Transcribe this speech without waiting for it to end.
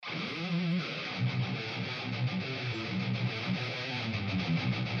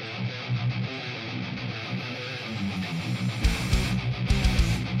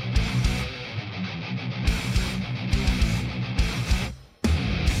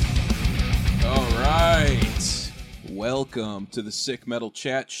welcome to the Sick Metal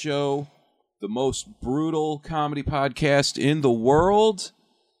Chat Show, the most brutal comedy podcast in the world.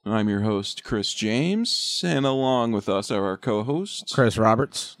 I'm your host, Chris James, and along with us are our co-hosts, Chris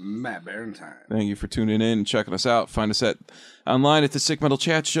Roberts, Matt Barentine. Thank you for tuning in and checking us out. Find us online at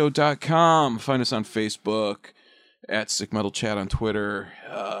thesickmetalchatshow.com. Find us on Facebook, at Sick Metal Chat on Twitter.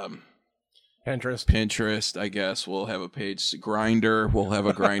 Pinterest, I guess. We'll have a page. Grindr, we'll have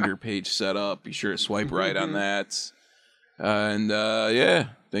a Grindr page set up. Be sure to swipe right on that. Yeah,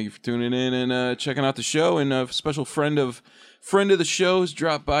 thank you for tuning in and checking out the show. And a special friend of the show has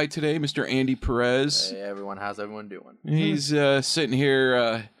dropped by today, Mr. Andy Perez. Hey everyone, how's everyone doing? He's sitting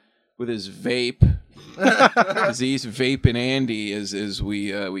here with his vape. He's Vapin Andy, as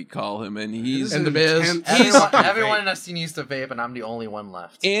we call him, and he's in the biz. Everyone in our scene used to vape, and I'm the only one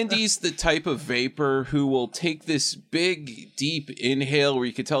left. Andy's the type of vapor who will take this big, deep inhale where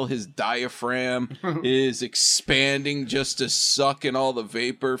you can tell his diaphragm is expanding just to suck in all the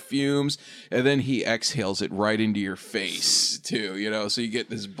vapor fumes, and then he exhales it right into your face too. You know, so you get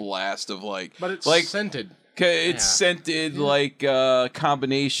this blast of but it's scented. It's scented like a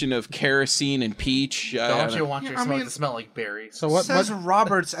combination of kerosene and peach. Don't you want your smoke to smell like berries? So what says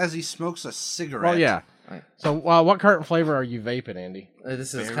Roberts as he smokes a cigarette? Well, yeah. Right. So what current flavor are you vaping, Andy?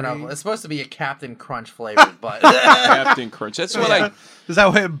 This is kind of... It's supposed to be a Captain Crunch flavor, but... Captain Crunch. That's what Is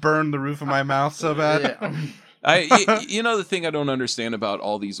that why it burned the roof of my mouth so bad? Yeah. You know the thing I don't understand about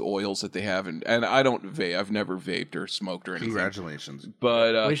all these oils that they have, and I don't vape. I've never vaped or smoked or anything. Congratulations!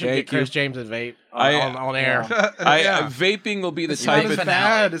 But we should get Chris James a vape on air. Vaping will be the it's type not of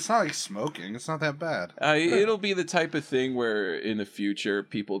bad. It's not like smoking. It's not that bad. It'll be the type of thing where in the future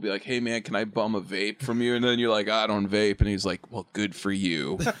people will be like, "Hey man, can I bum a vape from you?" And then you're like, "I don't vape," and he's like, "Well, good for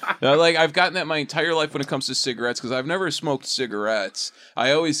you." Like I've gotten that my entire life when it comes to cigarettes because I've never smoked cigarettes.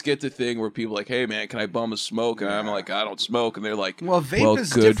 I always get the thing where people are like, "Hey man, can I bum a smoke?" And I'm like, "I don't smoke," and they're like, "Well, vape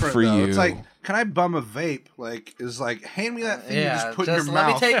is good different, for though. you." It's like, "Can I bum a vape?" Like, is like, "Hand me that thing you just put in your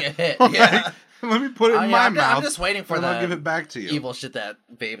mouth." Let me take a hit. Yeah. Let me put it in my mouth. I'm just waiting for I'll give it back to you. Evil shit that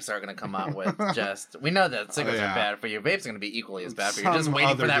vapes are going to come out with. We know that cigarettes are bad for you. Vapes are going to be equally as bad for you. You're just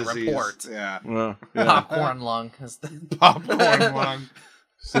waiting for that report. Yeah. Popcorn lung. Popcorn lung.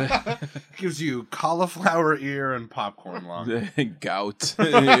 Gives you cauliflower ear and popcorn lung. Gout,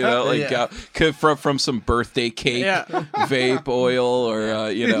 gout from some birthday cake, vape oil, or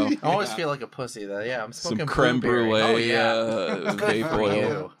I always feel like a pussy though. Yeah, I'm smoking some creme brulee, vape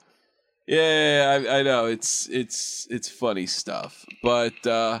oil. Yeah, I know it's funny stuff, but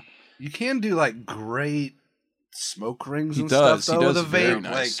you can do like great smoke rings and stuff. Though, he does with a vape, very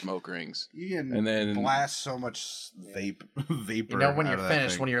nice smoke rings. You can and then blast so much vapor. You know, when you're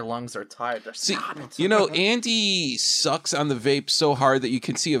finished, when your lungs are tired, Andy sucks on the vape so hard that you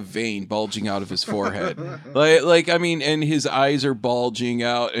can see a vein bulging out of his forehead. And his eyes are bulging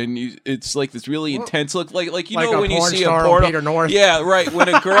out, and it's like this really intense look, like when you see a porno. Peter North. Yeah, right. When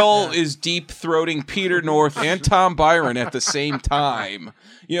a girl is deep throating Peter North and Tom Byron at the same time.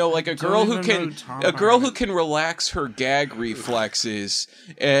 You know, like a girl who can relax her gag reflexes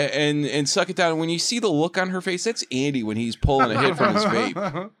and suck it down. When you see the look on her face, that's Andy when he's pulling a hit from his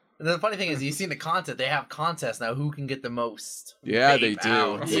vape. The funny thing is, you've seen the content. They have contests now. Who can get the most? Yeah, they do.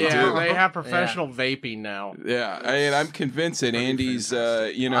 Out. They have professional vaping now. Yeah, I'm convinced that Andy's,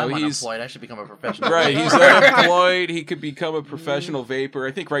 I'm he's unemployed. I should become a professional. Right, he's unemployed. He could become a professional vapor.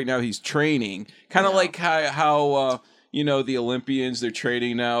 I think right now he's training, kind of like how the Olympians, they're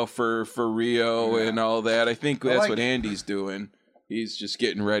training now for Rio and all that. I think that's what Andy's doing. He's just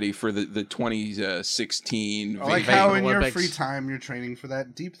getting ready for the 2016 I like how in your free time you're training for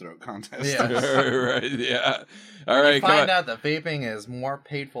that deep throat contest. Yeah. Right, yeah. All right, you find out that vaping is more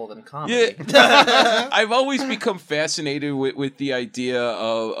painful than comedy. Yeah. I've always become fascinated with the idea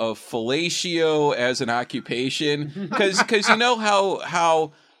of fellatio as an occupation. Because you know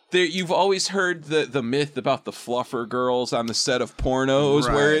how you've always heard the myth about the fluffer girls on the set of pornos,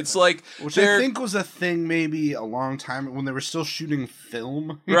 where it's like... Which I think was a thing maybe a long time when they were still shooting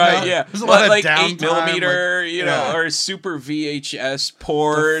film. Right, yeah. There's a lot of like downtime, 8mm, or super VHS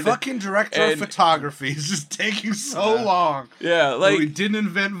porn. The fucking director of photography is just taking so long. Yeah, like... We didn't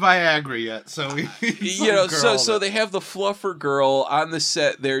invent Viagra yet, so so they have the fluffer girl on the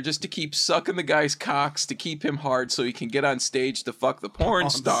set there just to keep sucking the guy's cocks to keep him hard so he can get on stage to fuck the porn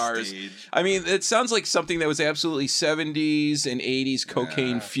star. guitars. I mean, it sounds like something that was absolutely 70s and 80s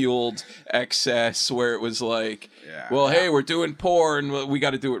cocaine-fueled excess, where it was like, well, hey, we're doing porn, we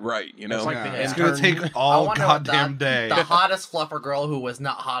got to do it right, you know? It's, like it's going to take all goddamn day. The hottest fluffer girl who was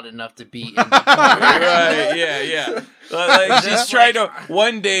not hot enough to be in the Right, yeah. Like, she's trying to,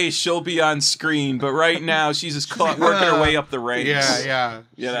 one day she'll be on screen, but right now she's just working her way up the ranks. Yeah.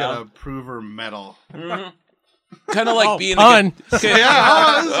 You She's know? got to prove her mettle. Kind of like being pun. look at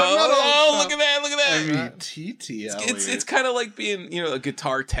that. I mean, TTL. It's kind of like being, a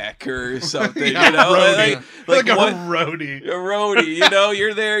guitar tech or something, you know? Roadie. Like a one, roadie. A roadie, you know?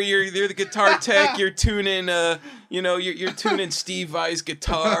 You're there, you're the guitar tech, you're tuning, you're tuning Steve Vai's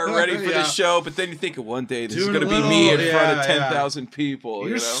guitar ready for the show, but then you think one day this is going to be me in front of 10,000 people.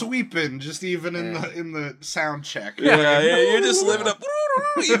 You're sweeping just even in the sound check. Yeah, you're just living up,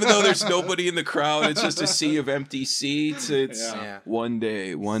 even though there's nobody in the crowd. It's just a sea of empty seats. It's one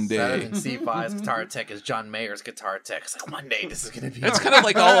day. Steve Vai's guitar tech is John Mayer's guitar tech. It's like, one day this is going to be. That's kind of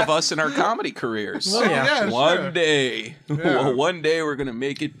like all of us in our comedy careers. One day. Well, one day we're going to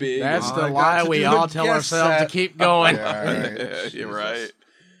make it big. That's the lie we all tell ourselves to keep going. You're right.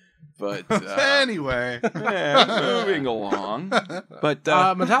 But anyway, moving along. But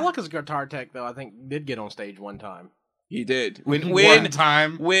Metallica's guitar tech, though, I think did get on stage one time. He did. One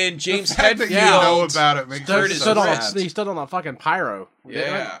time when James Hetfield know about it makes he stood on a fucking pyro.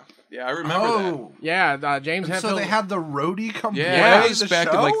 Yeah, I remember that. Yeah, James Hetfield. So they had the roadie come play that was the back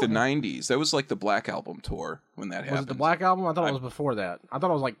show? in like the 90s. That was like the Black Album tour when that happened. Was it the Black Album? I thought it was before that. I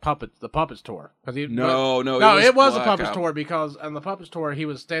thought it was like the Puppets tour. No, it was the Black Puppets Album. tour because on the Puppets tour he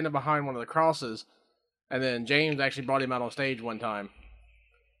was standing behind one of the crosses, and then James actually brought him out on stage one time.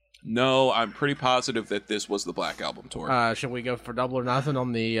 No, I'm pretty positive that this was the Black Album tour. Should we go for double or nothing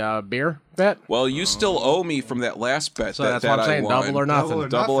on the beer bet? Well, you still owe me from that last bet. So that's what I'm saying. Double or nothing.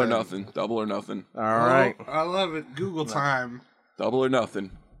 Double or nothing. Double or nothing. All right. I love it. Google time. Double or nothing.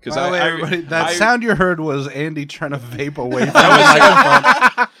 Because that sound you heard was Andy trying to vape away from the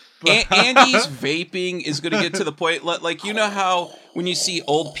microphone. Andy's vaping is going to get to the point, like, you know how when you see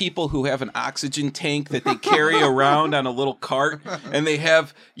old people who have an oxygen tank that they carry around on a little cart, and they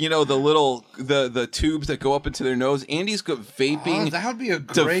have, the tubes that go up into their nose. Andy's vaping that would be a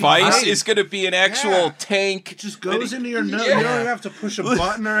great device is going to be an actual tank. It just goes into your nose. You don't even have to push a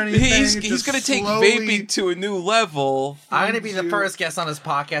button or anything. He's going to take vaping to a new level. I'm going to be the first guest on this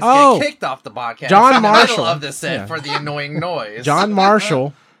podcast to get kicked off the podcast. John Marshall of this set for the annoying noise. John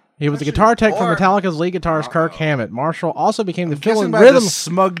Marshall. He was the guitar tech for Metallica's lead guitarist Kirk Hammett. Marshall also became the fill-in rhythm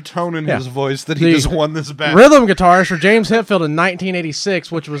smug tone in his voice that he just won this bet. Rhythm guitarist for James Hetfield in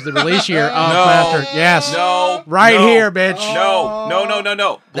 1986, which was the release year of Master. Yes, here, bitch. No.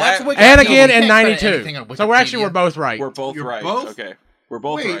 And again in '92. So we're both right. We're both right. Okay. We're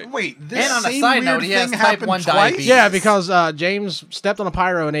both right. Wait, this and on a side note, he has type 1 diabetes. Yeah, because James stepped on a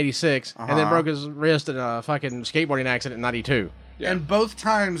pyro in '86 and then broke his wrist in a fucking skateboarding accident in '92. Yeah. And both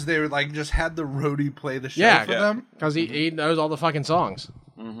times they were just had the roadie play the show for them because he knows all the fucking songs.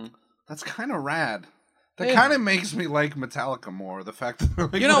 Mm-hmm. That's kind of rad. That kind of makes me like Metallica more. The fact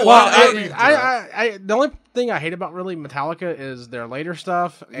that you know what, I the only thing I hate about really Metallica is their later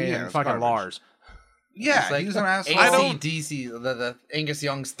stuff and fucking garbage. Lars. Yeah, he's an asshole. AC/DC, the Angus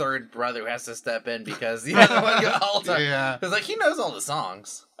Young's third brother who has to step in because the other one all the time. Yeah, it's like he knows all the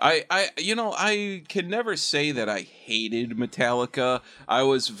songs. I can never say that I hated Metallica. I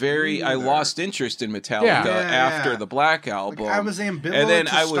lost interest in Metallica after the Black Album. I was ambivalent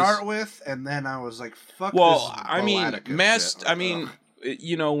to start with, and then I was like, "Fuck this." Well,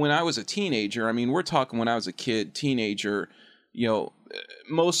 when I was a teenager, we're talking when I was a teenager,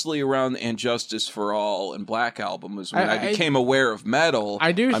 mostly around And Justice for All and Black Album was when I became aware of metal.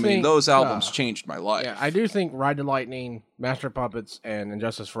 I think those albums changed my life. Yeah, I do think Ride the Lightning, Master of Puppets, and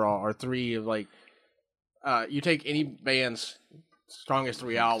Injustice for All are three of you take any band's strongest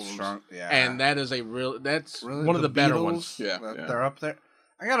three albums, and that is that's really one of the better ones. Yeah, they're up there.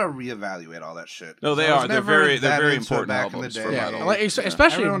 I gotta reevaluate all that shit. No, they are. They're very important albums for metal.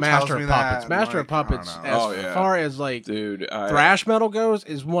 Especially Master of Puppets. Master of Puppets, as far as thrash metal goes,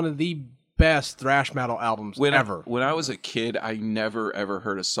 is one of the best thrash metal albums ever. When I was a kid, I never ever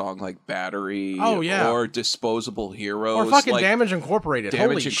heard a song like Battery or Disposable Heroes. Or fucking Damage Incorporated.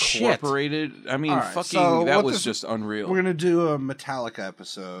 Holy Incorporated. Shit. That was just unreal. We're going to do a Metallica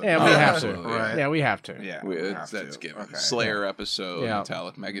episode. Yeah, we have to. Right? Yeah, we have to. Yeah, that's given. Slayer episode,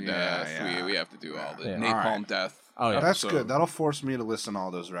 Metallica, Megadeth. We have to do all the Napalm Death. Oh, yeah. That's good. That'll force me to listen to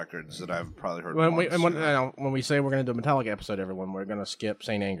all those records that I've probably heard. When we say we're going to do a Metallica episode, everyone, we're going to skip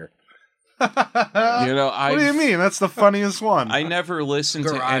Saint Anger. You know, what do you mean? That's the funniest one. I never listened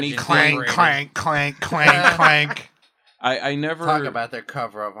to any clank, clank, clank, clank, clank. I never talk about their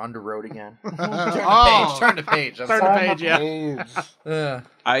cover of On the Road Again. Turn the page. Turn the page. Yeah.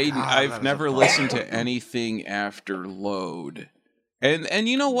 I've never listened to anything after Load. And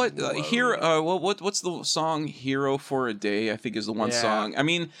you know what? What's the song "Hero for a Day"? I think is the one song. I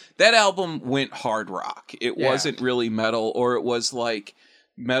mean, that album went hard rock. It wasn't really metal, or it was like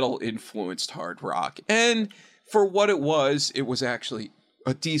metal influenced hard rock. And for what it was actually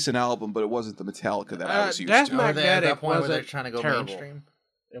a decent album, but it wasn't the Metallica that I was used to. At that point where they're trying to go mainstream.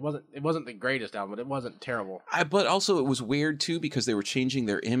 It wasn't the greatest album, but it wasn't terrible. But also it was weird too because they were changing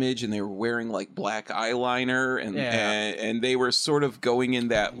their image and they were wearing like black eyeliner and they were sort of going in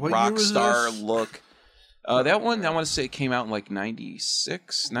that rock star look. That one I want to say came out in like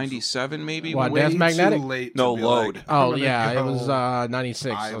 96, 97 maybe. What, Death Magnetic? No, Load. Like, oh yeah, it was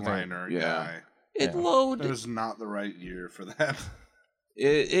 96. Eyeliner guy. Load. It was not the right year for that.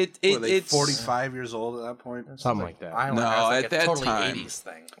 It's 45 years old at that point, something like that. At that totally time, 80s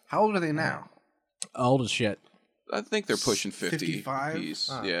thing. How old are they now? Old as shit. I think they're pushing 50. 55?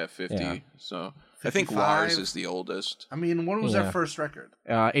 Yeah, 50. Yeah. So 55? I think 55? Lars is the oldest. I mean, when was their first record?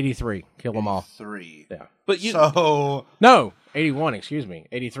 83. Kill 'Em All. 3. Yeah. But no, 81. Excuse me.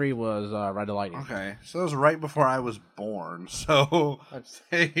 83 was Ride the Lightning. Okay, so that was right before I was born. So I'd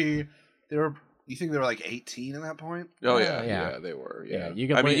say they were. You think they were like 18 at that point? Oh yeah, they were. Yeah,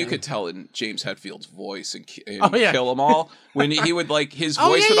 you could tell in James Hetfield's voice in Kill 'Em All when he would like his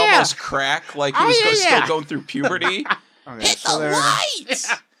voice would almost crack like he was still going through puberty. Hit the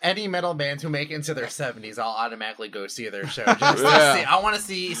lights! Any metal bands who make it into their 70s, I'll automatically go see their show. Just to see. I want to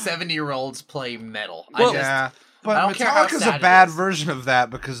see 70-year-olds play metal. But Metallica's a bad version of that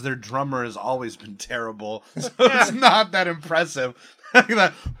because their drummer has always been terrible, so it's not that impressive.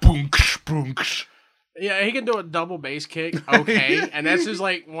 That boom, boom. Yeah, he can do a double bass kick, okay, and that's just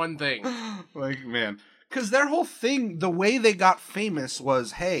like one thing. Like, man, because their whole thing, the way they got famous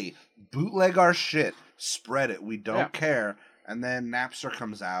was, hey, bootleg our shit, spread it, we don't care. And then Napster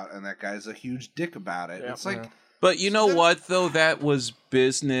comes out, and that guy's a huge dick about it. It's like, but you know what though? That was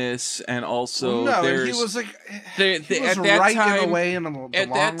business, and also he was like, he was right in a way in the long run.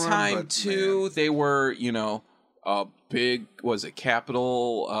 At that time too, they were big, was it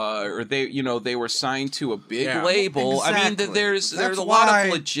Capitol, or they were signed to a big label. Exactly. I mean, there's a lot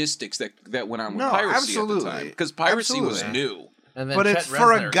of logistics that went on with piracy at the time because piracy was new. But it's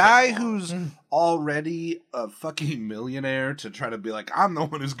for a guy who's already a fucking millionaire to try to be like, I'm the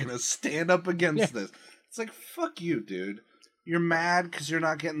one who's gonna stand up against this. It's like, fuck you, dude. You're mad because you're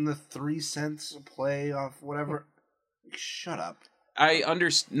not getting the 3 cents a play off whatever. Like, shut up. I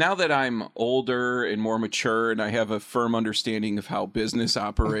understand now that I'm older and more mature, and I have a firm understanding of how business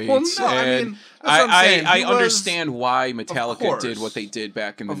operates. I understand why Metallica did what they did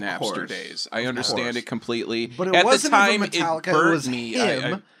back in the Napster days. I understand it completely. But at wasn't the time, even Metallica, it burnt was me.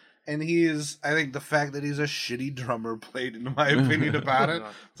 Him, and I think the fact that he's a shitty drummer played into my opinion about it.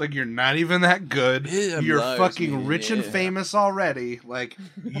 It's like, you're not even that good. You're fucking rich and famous already. Like,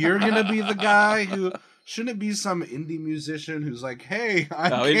 you're gonna be the guy who. Shouldn't it be some indie musician who's like, hey,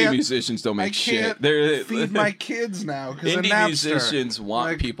 indie musicians don't make shit. They're feed my kids now because indie musicians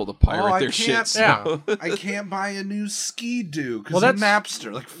want people to pirate their shit. So. I can't buy a new Ski-Doo because of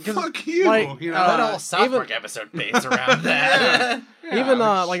Napster. Like, fuck you. That whole South Park episode based around that. Even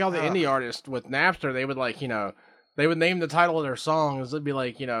like all the indie artists with Napster, they would they would name the title of their songs. It'd be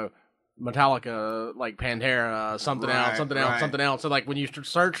like, Metallica, like Pantera, something else. So like when you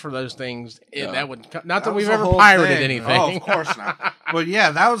search for those things, that would not that we've ever pirated anything. Oh, of course not. But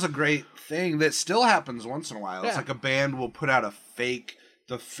yeah, that was a great thing that still happens once in a while. It's like a band will put out the fake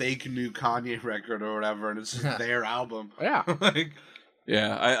new Kanye record or whatever, and it's just their album. Yeah.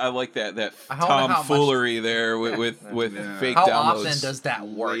 I like that tomfoolery there with fake downloads. How often does that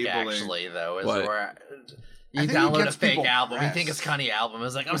work actually though? You download a fake album. You think it's Kanye album.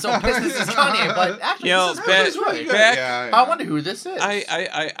 It's like, I'm so pissed this is Kanye, but actually this is really good. I wonder who this is.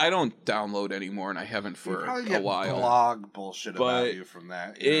 I don't download anymore, and I haven't for a while. Blog bullshit about you from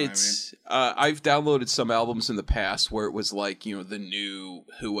that. I've downloaded some albums in the past where it was like, the new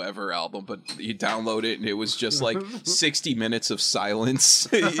whoever album, but you download it and it was just like 60 minutes of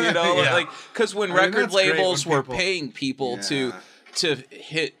silence. Like, because when record labels were paying people to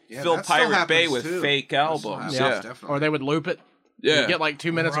fill Pirate Bay with fake albums. Or they would loop it. You get like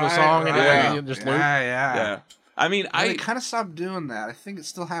 2 minutes of a song and you just loop. Yeah. I mean, I kind of stopped doing that. I think it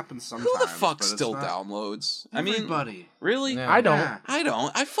still happens sometimes. Who the fuck still downloads? Everybody. Really? Yeah. I don't. Yeah. I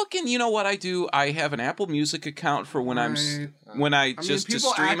don't. I fucking. You know what I do? I have an Apple Music account for when I just to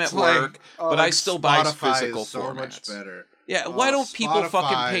stream at work, but I still buy physical formats. Much better. Yeah. Why don't people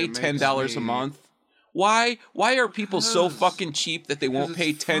fucking pay $10 a month? Why are people so fucking cheap that they won't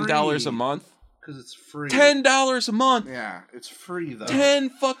pay $10 a month? Because it's free. $10 a month. Yeah, it's free though.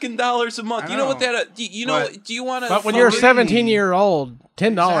 $10 fucking dollars a month. You know what that? Do you want to? But when you're a 17-year-old,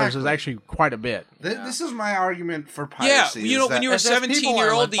 $10 is actually quite a bit. This is my argument for piracy. Yeah, when you were a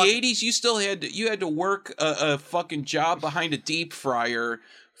 17-year-old, the '80s, you still had to work a fucking job behind a deep fryer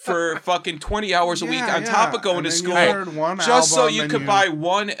for fucking 20 hours a week on top of going to school, just so you could buy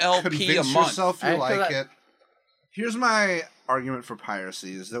one LP a month. Yourself you like it. Here's my argument for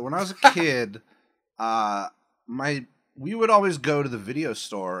piracy: is that when I was a kid. We would always go to the video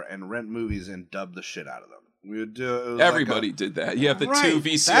store and rent movies and dub the shit out of them. We would do. Everybody did that. You have the two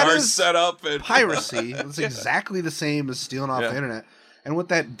VCRs set up. And piracy. It's exactly the same as stealing off the internet. And what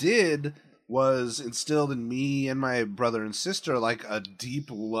that did was instilled in me and my brother and sister like a deep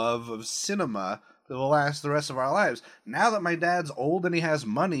love of cinema that will last the rest of our lives. Now that my dad's old and he has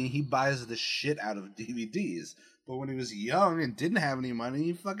money, he buys the shit out of DVDs. But when he was young and didn't have any money,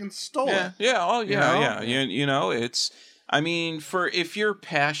 he fucking stole it. Yeah. You know, it's. I mean, if you're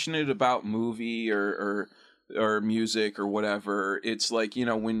passionate about movie or music or whatever, it's like, you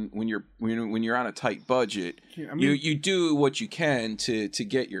know, when you're on a tight budget, you do what you can to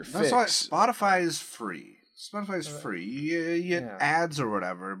get your fix. That's why Spotify is free. Spotify's free. You get ads or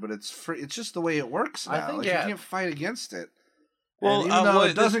whatever, but it's free. It's just the way it works now. I think, you can't fight against it. Well, even though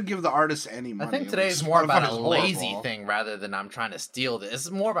it doesn't give the artist any money. I think today's more about a lazy thing rather than I'm trying to steal this. It's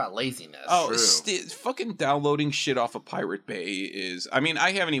more about laziness. Oh, fucking downloading shit off of Pirate Bay is... I mean,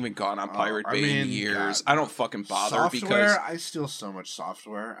 I haven't even gone on Pirate Bay in years. God, I don't fucking bother because... I steal so much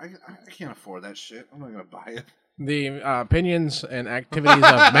software. I can't afford that shit. I'm not going to buy it. The opinions and activities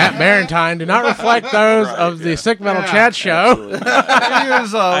of Matt Barentine do not reflect those of the Sick Metal Chat Show.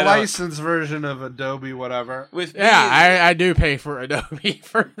 Use a licensed version of Adobe, whatever. I do pay for Adobe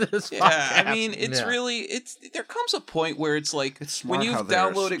for this podcast. I mean, it's really... There comes a point where it's like, when you've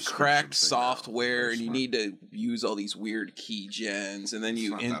downloaded cracked software and you need to use all these weird key gens, and then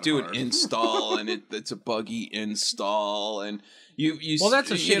you do an install, and it's a buggy install, and you well,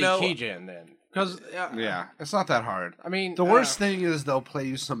 that's a shitty key gen, then. Because it's not that hard. I mean, the worst thing is they'll play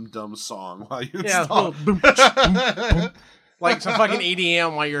you some dumb song while you install. Boom, like some fucking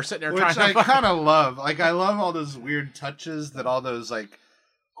EDM while you're sitting there Which trying to. I kind of love. Like, I love all those weird touches that all those like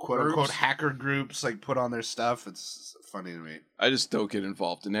quote unquote hacker groups like put on their stuff. It's funny to me. I just don't get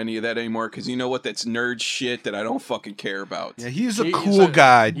involved in any of that anymore because you know what? That's nerd shit that I don't fucking care about. Yeah, he's a cool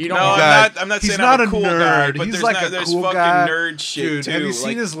guy. I'm not saying I'm a cool nerd. Guy, but he's there's like there's cool fucking guy. nerd shit Dude, too. Have you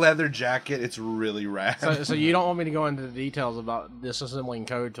seen his leather jacket? It's really rad. So you don't want me to go into the details about disassembling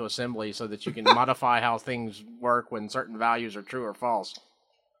code to assembly so that you can modify how things work when certain values are true or false?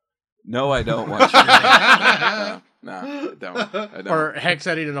 No, I don't want you. No, I don't. Or hex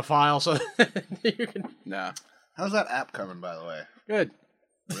editing a file so that you can. Nah. How's that app coming, by the way? Good.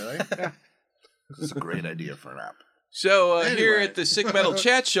 Really? Yeah. It's a great idea for an app. So here at the Sick Metal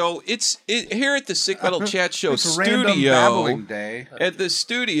Chat Show, here at the Sick Metal Chat Show studio. Day. At the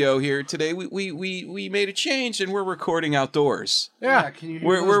studio here today, we made a change and we're recording outdoors. Yeah, can you hear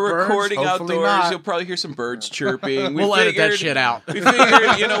we're recording Hopefully outdoors. Not. You'll probably hear some birds chirping. We'll edit that shit out. We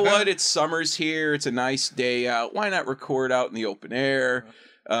figured, you know what? It's summer's here. It's a nice day out. Why not record out in the open air?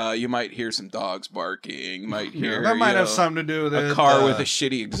 You might hear some dogs barking. Might hear that might have something to do with a car with a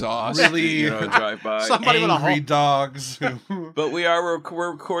shitty exhaust. Really, drive by. Somebody angry dogs. But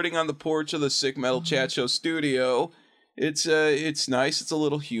we're recording on the porch of the Sick Metal Chat Show studio. It's nice. It's a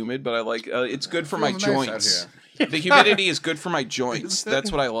little humid, but I like. It's good for my joints. The humidity is good for my joints.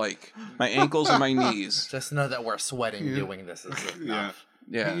 That's what I like. My ankles and my knees. Just know that we're sweating doing this.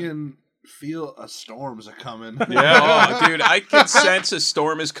 Yeah. Ian, feel a storm's a coming. Yeah, dude, I can sense a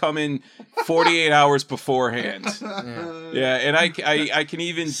storm is coming 48 hours beforehand. Yeah, and I can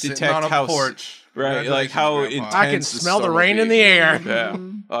even detect on a how porch. Right, like how intense I can smell the rain in the air. Yeah.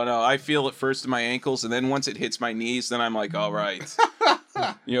 Oh no, I feel it first in my ankles, and then once it hits my knees, then I'm like, all right.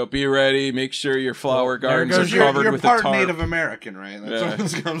 Be ready. Make sure your flower gardens are covered with a tarp. You're part Native American, right? That's where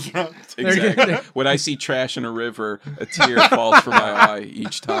this comes from. Exactly. When I see trash in a river, a tear falls from my eye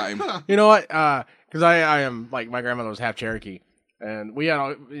each time. You know what? Because I am, like, my grandmother was half Cherokee. And we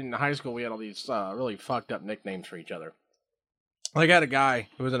had, in high school, we had all these really fucked up nicknames for each other. Like, I had a guy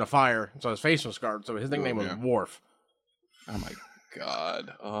who was in a fire, so his face was scarred, so his nickname was Worf. Oh my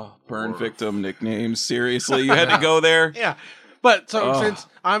God. Oh, burn victim nicknames. Seriously, you had to go there? Yeah. But since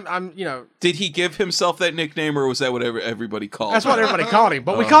I'm did he give himself that nickname, or was that what everybody called? That's what everybody called him.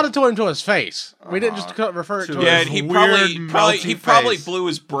 But we called it to him to his face. We didn't just refer it to him. Yeah, and he probably blew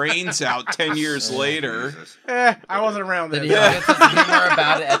his brains out 10 years later. I wasn't around then. Did he have a sense of humor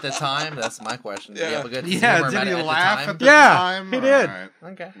about it at the time? That's my question. Did he have a good humor about did he it laugh at at the the time? time? He did. Right.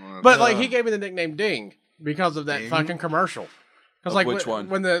 Okay. But like he gave me the nickname Ding because of that fucking commercial. Because like which one?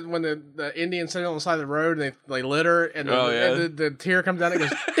 When the Indians sit on the side of the road and they litter and the tear comes down, it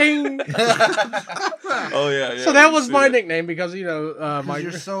goes ding. Oh yeah. So that was my nickname because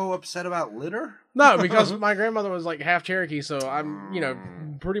you're so upset about litter. No, because my grandmother was like half Cherokee, so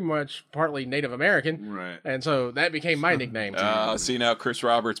I'm pretty much partly Native American, right? And so that became my nickname. See now, Chris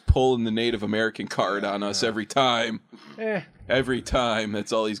Roberts pulling the Native American card on us every time. Every time,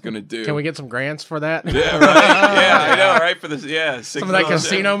 that's all he's gonna do. Can we get some grants for that? Yeah, right. Yeah, I know, right? For this, some of that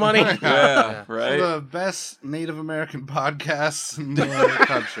casino money. Yeah, right. The best Native American podcasts in the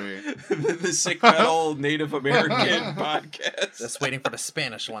country. The Sick Metal Native American podcast. Just waiting for the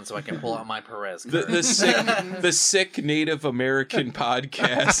Spanish one so I can pull out my Perez. The sick Native American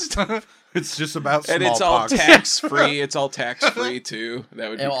podcast. It's just about smallpox. And it's all tax free. It's all tax free too. That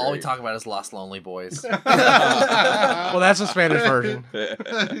would be great. All we talk about is Lost Lonely Boys. Well, that's a Spanish version.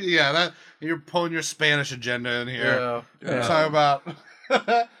 Yeah, you're pulling your Spanish agenda in here. Yeah. Talk about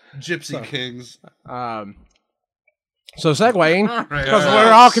Gypsy Kings. So segueing, because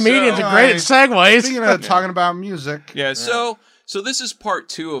we're all comedians and great at segues. Speaking of talking about music. Yeah, so this is part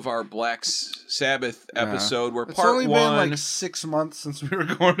 2 of our Black Sabbath episode. Where it's part only 1 been like 6 months since we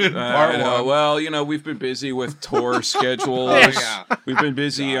recorded part 1. Well, we've been busy with tour schedules. We've been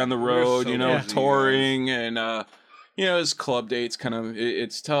busy on the road, touring, and as club dates kind of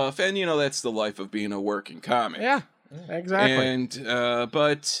it's tough, and that's the life of being a working comic. Yeah, exactly. And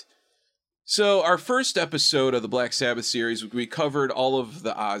so our first episode of the Black Sabbath series, we covered all of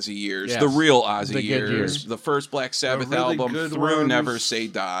the Ozzy years, the real Ozzy years, the first Black Sabbath really album through ones. Never Say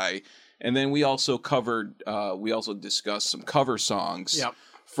Die, and then we also discussed some cover songs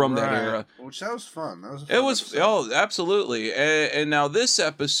from that era, which that was fun. That was absolutely. And now this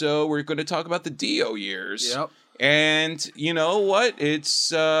episode, we're going to talk about the Dio years. Yep. And you know what?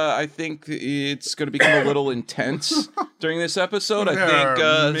 It's I think it's going to become a little intense during this episode.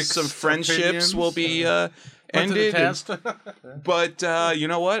 I think some friendships will be ended. But you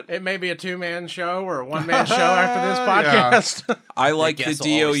know what? It may be a 2-man show or a 1-man show after this podcast. I like the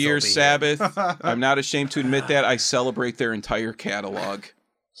Dio Years Sabbath. I'm not ashamed to admit that. I celebrate their entire catalog.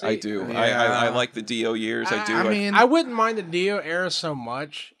 See, I do. Yeah. I like the Dio years. I do. I mean, I wouldn't mind the Dio era so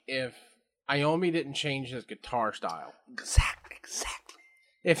much if Iommi didn't change his guitar style. Exactly.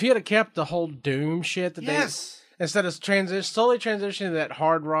 If he had kept the whole Doom shit that they... Instead of slowly transitioning to that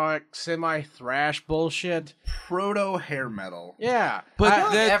hard rock, semi-thrash bullshit. Proto-hair metal. Yeah.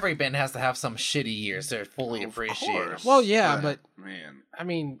 But every band has to have some shitty years to fully appreciate it. Well, yeah, but... Man. I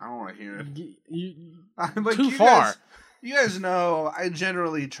mean... I don't want to hear it. Like too far. You guys know, I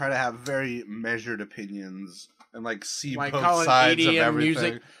generally try to have very measured opinions and see both sides of everything.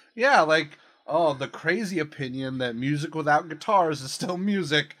 Music. Yeah, the crazy opinion that music without guitars is still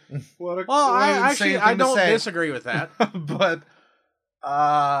music. I don't disagree with that. But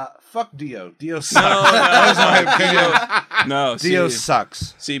fuck Dio. Dio sucks. That was my opinion. No, Dio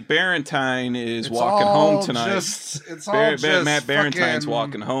sucks. See, Barentine is walking home tonight. It's all just Matt Barentine's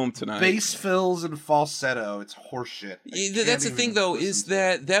walking home tonight. Bass fills and falsetto. It's horseshit. That's the thing, though, is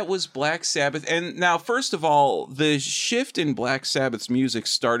that was Black Sabbath. And now, first of all, the shift in Black Sabbath's music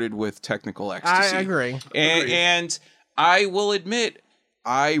started with Technical Ecstasy. I agree. And I will admit,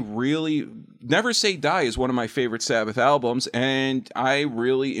 I really... Never Say Die is one of my favorite Sabbath albums, and I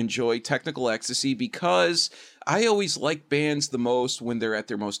really enjoy Technical Ecstasy because I always like bands the most when they're at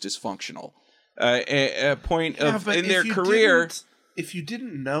their most dysfunctional. A point in their career... If you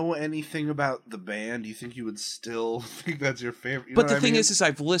didn't know anything about the band, you think you would still think that's your favorite? But the thing is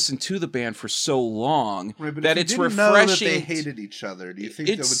I've listened to the band for so long that it's refreshing. Know that they hated each other. Do you think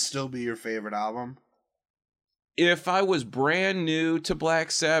that would still be your favorite album? If I was brand new to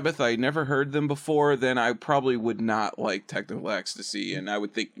Black Sabbath, I'd never heard them before, then I probably would not like Technical Ecstasy, and I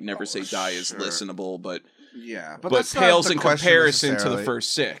would think Never Say Die is listenable, but pales in comparison to the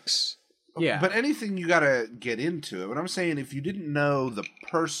first 6. Yeah. But anything you gotta get into it. But I'm saying if you didn't know the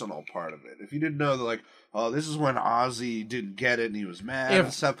personal part of it, if you didn't know this is when Ozzy didn't get it and he was mad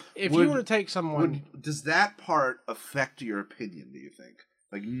and stuff. If you were to take someone... does that part affect your opinion, do you think?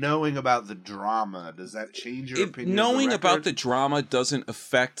 Knowing about the drama, does that change your opinion? Knowing about the drama doesn't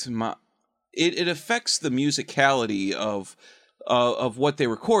affect my... It affects the musicality of of what they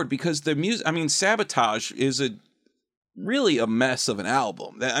record, because the music, I mean, Sabotage is really a mess of an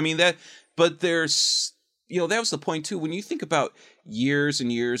album. But there's, that was the point too. When you think about years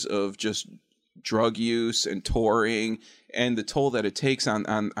and years of just drug use and touring and the toll that it takes on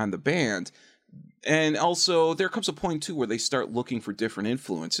the band. And also, there comes a point, too, where they start looking for different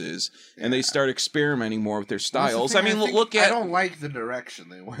influences, and they start experimenting more with their styles. I don't like the direction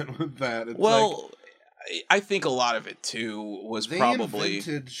they went with that. It's I think a lot of it, too, was probably... They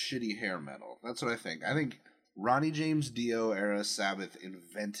invented shitty hair metal. That's what I think. I think Ronnie James Dio era Sabbath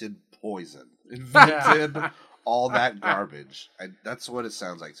invented Poison. Invented all that garbage. That's what it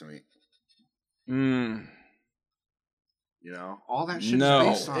sounds like to me. All that shit is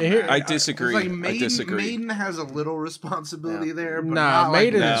based on that. I disagree. I disagree. Maiden has a little responsibility there, but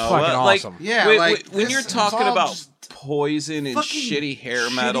Maiden is fucking awesome. When you're talking about Poison and shitty hair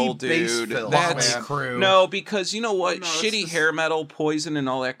metal, dude, that's crew. No, because you know what? Shitty hair metal, Poison, and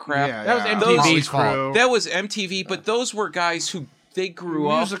all that crap. That was MTV's fault. That was MTV, but those were guys who they grew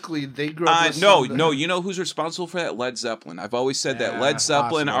up. Musically, they grew up. No. You know who's responsible for that? Led Zeppelin. I've always said that Led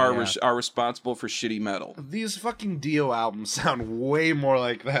Zeppelin are responsible for shitty metal. These fucking Dio albums sound way more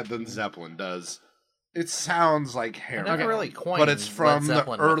like that than Zeppelin does. It sounds like hair metal, really coined, but it's from the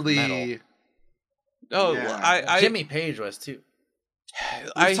early. Jimmy Page was too.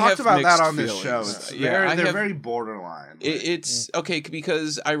 We've talked about that on this show. They're very borderline. It's okay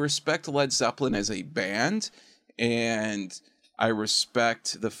because I respect Led Zeppelin as a band, and I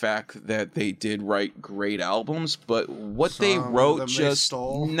respect the fact that they did write great albums, but what they wrote just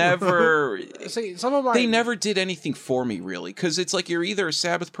never... See, they never did anything for me, really, because it's like you're either a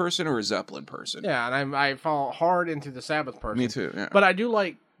Sabbath person or a Zeppelin person. Yeah, and I fall hard into the Sabbath person. Me too, yeah. But I do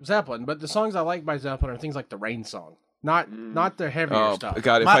like Zeppelin, but the songs I like by Zeppelin are things like the Rain Song. Not the heavier stuff.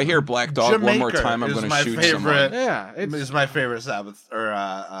 God, if I hear Black Dog one more time, I'm going to shoot someone. Yeah, it's my favorite Sabbath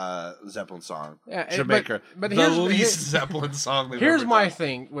or Zeppelin song. Yeah, Jamaica, but the least Zeppelin song. Here's my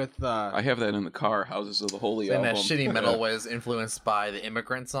thing with. I have that in the car. Houses of the Holy album. And that shitty metal was influenced by the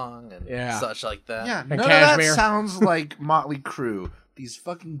Immigrant Song and such like that. Yeah, none of that sounds like Motley Crue. These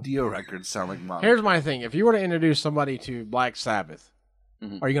fucking Dio records sound like Motley. Here's my thing: if you were to introduce somebody to Black Sabbath,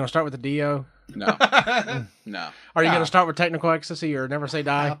 are you going to start with the Dio? No. No. Are you going to start with Technical Ecstasy or Never Say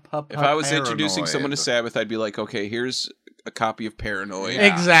Die? If I was introducing someone to Sabbath, I'd be like, okay, here's a copy of Paranoid.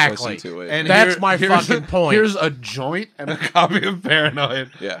 Yeah. Exactly. Listen to it. And that's my fucking point. Here's a joint and a copy of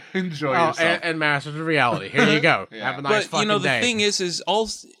Paranoid. Yeah. Enjoy yourself. And Masters of Reality. Here you go. Have a nice fucking day. But, the thing is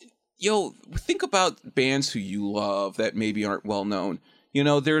also... think about bands who you love that maybe aren't well known.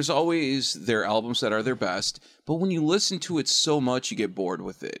 There's always their albums that are their best, but when you listen to it so much, you get bored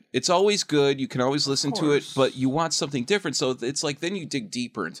with it. It's always good. You can always listen to it, but you want something different. So it's like then you dig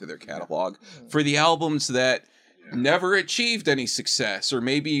deeper into their catalog for the albums that never achieved any success, or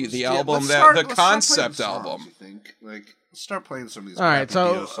maybe the album the concept album. Start playing some of these. All right,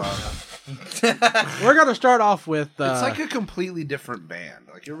 so we're gonna start off with. It's like a completely different band.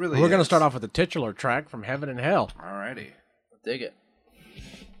 Like it really. We're gonna start off with the titular track from Heaven and Hell. Alrighty, dig it.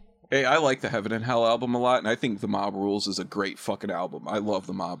 Hey, I like the Heaven and Hell album a lot, and I think The Mob Rules is a great fucking album. I love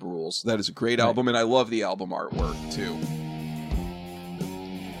The Mob Rules. That is a great album, and I love the album artwork, too.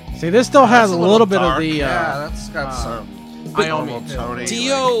 See, this still has a little bit of the... yeah, that's got some... Tony.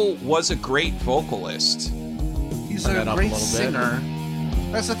 Dio was a great vocalist. He's a great singer.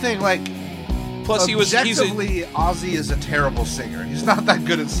 That's the thing, like... Plus, objectively, Ozzy is a terrible singer. He's not that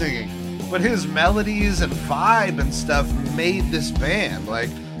good at singing. But his melodies and vibe and stuff made this band, like...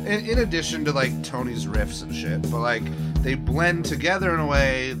 In addition to, like, Tony's riffs and shit. But, like, they blend together in a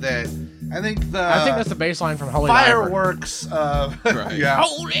way that... I think that's the bass line from Holy Fireworks Diver.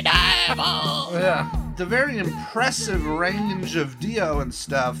 Holy Diver! Yeah. The very impressive range of Dio and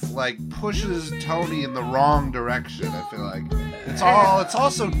stuff, like, pushes Tony in the wrong direction, I feel like. It's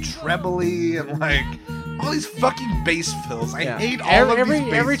also trebly and, like... all these fucking bass fills. I hate all of these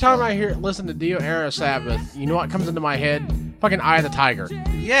bass Every time I listen to Dio era Sabbath, you know what comes into my head? Fucking Eye of the Tiger.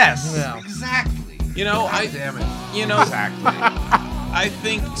 Yes, exactly. Damn it. Exactly. I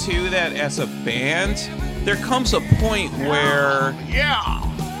think too that as a band, there comes a point where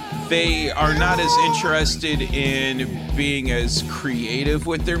they are not as interested in being as creative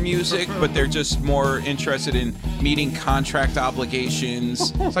with their music, but they're just more interested in meeting contract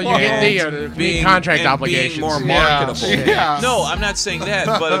obligations. So you get Dio to meet contract obligations. Being more marketable. Yeah. No, I'm not saying that,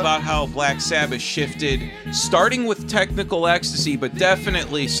 but about how Black Sabbath shifted, starting with Technical Ecstasy, but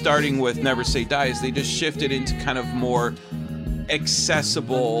definitely starting with Never Say Die, is they just shifted into kind of more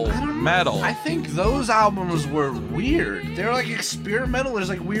accessible metal. I think those albums were weird. They're like experimental. There's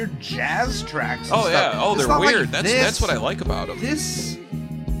like weird jazz tracks. Oh yeah. Stuff. Oh, they're weird. Like that's what I like about them. This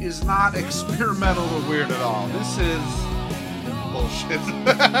is not experimental or weird at all. This is bullshit.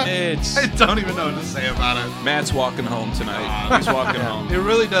 I don't even know what to say about it. Matt's walking home tonight. He's walking home. It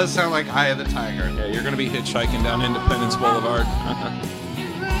really does sound like Eye of the Tiger. Yeah, you're gonna be hitchhiking down Independence Boulevard.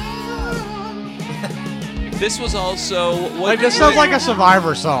 This was also this sounds like a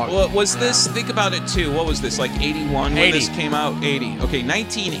Survivor song. Was this? Think about it too. What was this? Like 81 when this came out? 80. Okay,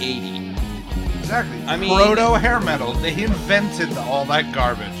 1980. Exactly. I mean, proto hair metal. They invented all that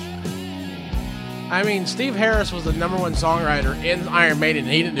garbage. I mean, Steve Harris was the #1 songwriter in Iron Maiden,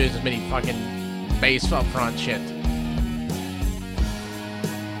 and he didn't do as many fucking bass up front shit.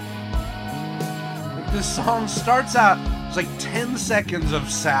 This song starts out, it's like 10 seconds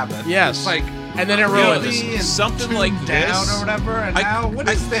of Sabbath. Yes. It's like, and then it ruins something like down this or whatever. And now, what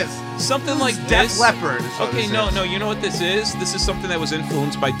is this? Something like Def this. Leppard. Okay, no. You know what this is? This is something that was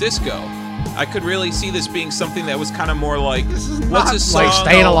influenced by disco. I could really see this being something that was kind of more like, what's a song? Like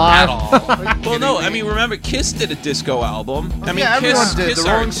Staying Alive? Well, no, I mean, remember, Kiss did a disco album. I mean, yeah, Kiss did. Kiss The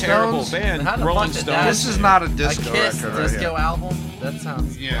are a Rolling terrible Stones. band. Rolling Stones. This is not a disco Kiss record. disco album? That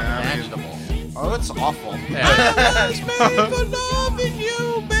sounds unimaginable. Oh, it's awful.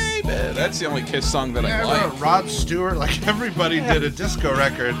 You, baby. That's the only Kiss song that I like. Rod Stewart, like everybody did a disco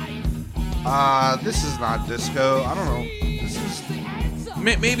record. This is not disco. I don't know. This is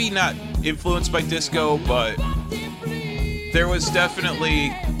maybe not influenced by disco, but there was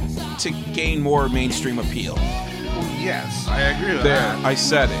definitely to gain more mainstream appeal. Well, yes, I agree with that. I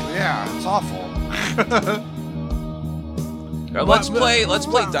said it. Yeah, it's awful. Let's play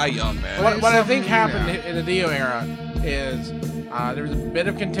Die Young, man. What I think happened in the Dio era is there was a bit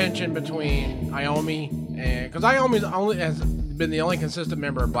of contention between Iommi and because Iommi has been the only consistent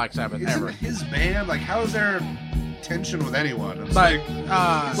member of Black Sabbath ever. His band, like, how is there tension with anyone? It's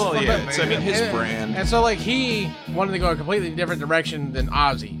his brand. And so, like, he wanted to go a completely different direction than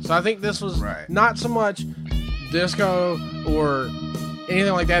Ozzy. So I think this was not so much disco or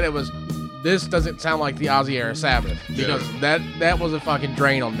anything like that. It was, this doesn't sound like the Ozzy era Sabbath because that was a fucking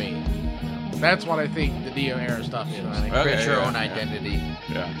drain on me. That's what I think the Dio era stuff is. Create your own identity.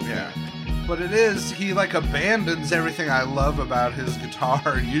 Yeah. But it is, he like abandons everything I love about his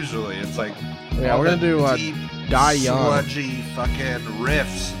guitar usually. It's like, we're gonna do deep, Die Young, sludgy fucking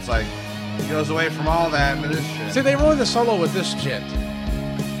riffs. It's like, he goes away from all that into this shit. See, they ruined the solo with this shit.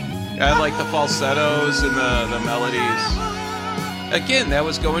 I like the falsettos and the melodies. Again, that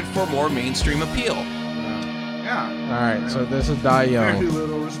was going for more mainstream appeal. Yeah. Alright, so this is Die Young. Very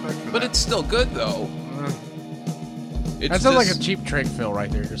little respect for but that. it's still good, though. That sounds like a cheap trick fill right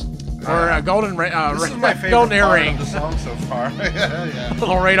there. Or a golden this is my favorite golden earring. Of the song so far. Yeah.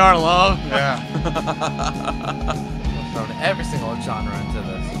 Little Radar Love. Yeah. Thrown every single genre into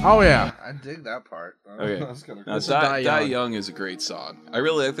this. Oh yeah. I dig that part. Okay. Die Young is a great song. I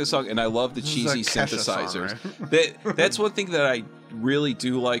really like this song, and I love the cheesy synthesizers. Song, right? That's one thing that I really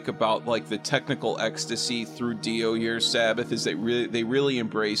do like about like the technical ecstasy through Dio years Sabbath is they really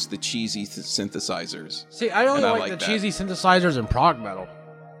embrace the cheesy synthesizers. See, I only like the cheesy synthesizers in prog metal.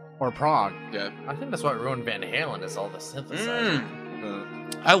 Or prog. Yeah. I think that's what ruined Van Halen is all the synthesizers.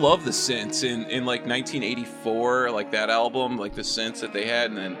 I love the synths in like 1984, like that album, like the synths that they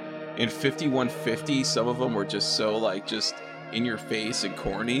had, and then in 5150, some of them were just so like just in your face and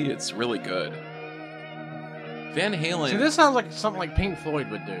corny. It's really good. Van Halen. See, this sounds like something like Pink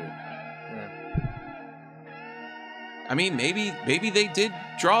Floyd would do. I mean, maybe they did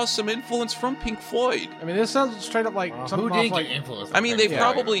draw some influence from Pink Floyd. I mean, this sounds straight up like something who did like influence. I mean, they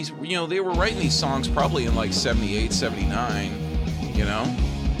probably, they were writing these songs probably in like 78, 79, you know?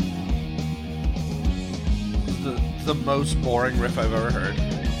 The most boring riff I've ever heard.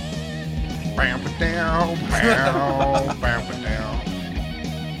 Bam-ba-down, bam-ba-down.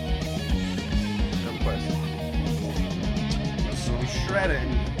 No question. Some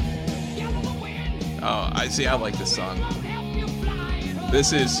shredding. Oh, I like this song.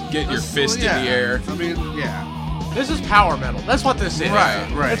 This is get your fist in the air. I mean, yeah. This is power metal. That's what this is.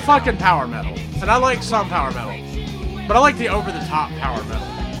 Right. It's fucking power metal. And I like some power metal. But I like the over-the-top power metal.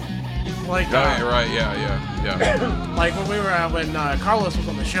 Like, yeah. Like when Carlos was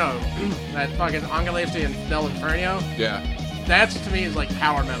on the show, that fucking Angelefti and Del Inferno. Yeah. That's, to me, is like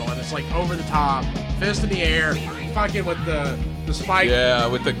power metal. And it's like over-the-top, fist in the air, fucking with the spike. Yeah,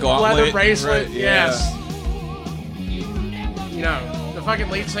 with the gauntlet. Leather bracelet, right, yes. You know, the fucking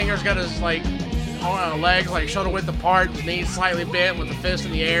lead singer's got his, like, legs, like, shoulder width apart, knees slightly bent with the fist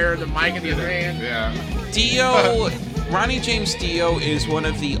in the air, the mic in the other hand. Yeah. Dio Ronnie James Dio is one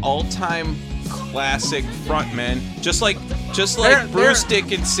of the all-time classic frontmen, just like Bruce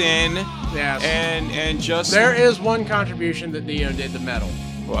Dickinson. Yes. And just there is one contribution that Dio did to metal.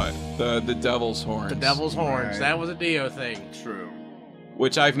 What? The Devil's Horns. The Devil's Horns. Right. That was a Dio thing. True.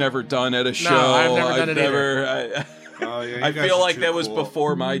 Which I've never done at a show. No, I've never done it either. I feel like that was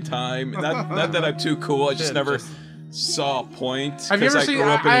before my time. Not that I'm too cool. I just never saw a point. Have you ever seen?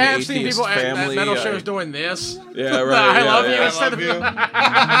 I have seen people family. at metal shows doing this. Yeah, right. I love you. I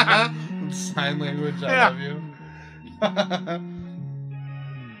love you. Sign language. I love you.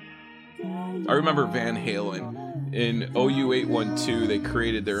 I remember Van Halen in OU812. They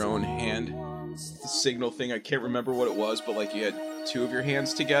created their own hand signal thing. I can't remember what it was, but like you had two of your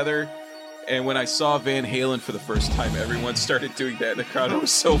hands together. And when I saw Van Halen for the first time, everyone started doing that in the crowd. It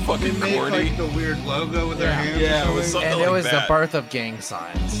was so fucking corny. Like the weird logo with their hands. Yeah, it was something like that. And it was the birth of gang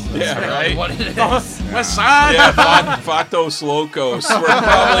signs. That's right. What it is. West Side. Yeah, Vatos Locos were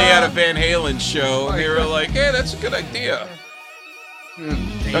probably at a Van Halen show, and they were like, "Hey, that's a good idea."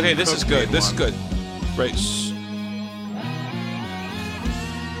 Okay, this is good. This is good. Right.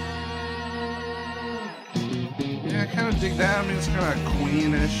 Yeah, I kind of dig that. I mean, it's kind of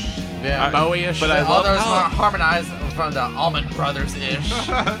Queen-ish. Yeah, Bowie-ish. But I love those how harmonized from the Allman Brothers-ish.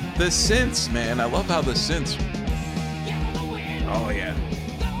 the synths, man. I love how the synths. Oh yeah.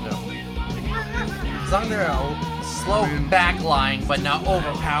 It's under a slow backline, but not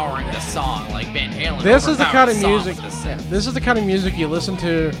overpowering the song like Van Halen. This is the kind of music. This This is the kind of music you listen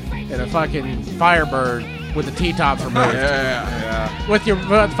to in a fucking Firebird with the T-tops removed. Yeah. With your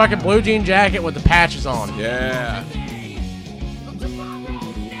fucking blue jean jacket with the patches on. Yeah.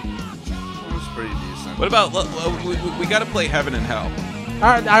 Pretty decent. What about we got to play Heaven and Hell?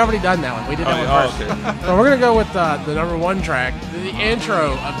 Alright, I already done that one. We did that one first. Okay. So we're gonna go with the number one track, the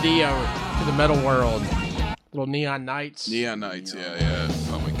intro of Dio to the metal world. Little Neon Nights. Neon Nights, yeah.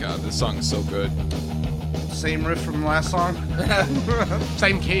 Oh my god, this song is so good. Same riff from the last song.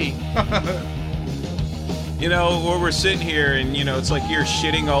 Same key. You know, where we're sitting here and, you know, it's like you're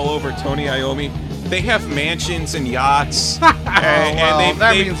shitting all over Tony Iommi. They have mansions and yachts, and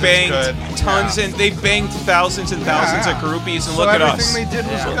they've banged tons and they've banged thousands and thousands of groupies. And look at us. Everything they did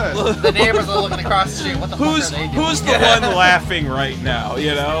was good. The neighbors are looking across the street. What the fuck are they doing? Who's the one laughing right now?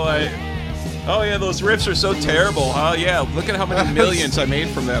 You know, oh yeah, those riffs are so terrible, huh? Yeah, look at how many millions I made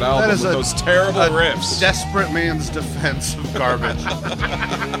from that album with those terrible riffs. Desperate man's defense of garbage.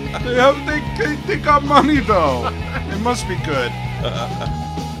 they got money though. It must be good.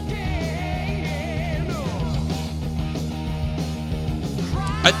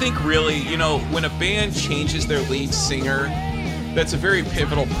 I think really, you know, when a band changes their lead singer, that's a very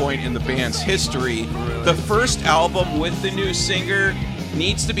pivotal point in the band's history. Really? The first album with the new singer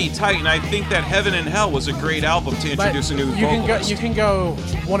needs to be tight, and I think that Heaven and Hell was a great album to introduce a new vocalist. You can go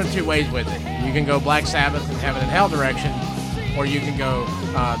one of two ways with it. You can go Black Sabbath and Heaven and Hell direction, or you can go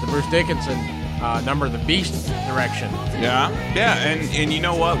the Bruce Dickinson Number of the Beast direction. Yeah, and you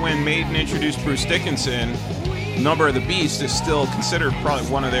know what? When Maiden introduced Bruce Dickinson, Number of the Beast is still considered probably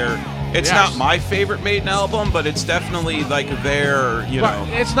one of their. It's not my favorite Maiden album, but it's definitely like their, you know.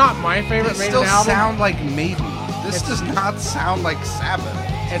 It's not my favorite Maiden album. Still sound like Maiden. This does not sound like Sabbath.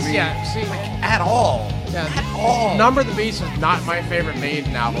 At all. Yeah, at all. Number of the Beast is not my favorite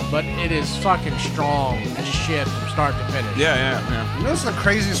Maiden album, but it is fucking strong as shit from start to finish. Yeah. You know, the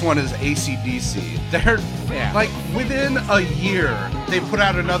craziest one is AC/DC. They're like within a year they put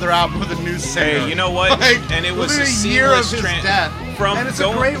out another album with a new singer. Hey, you know what? And it was within a year of seamless his death. And it's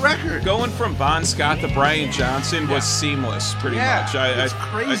a great record. Going from Bon Scott to Brian Johnson was seamless, pretty much. It's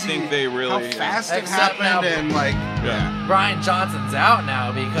crazy. I think they really how fast it happened and like. Brian Johnson's out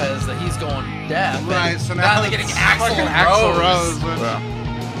now because he's going deaf. Right. So now they're getting Axl Rose.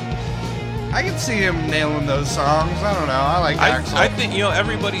 I can see him nailing those songs. I don't know. I like Axl. I think, you know,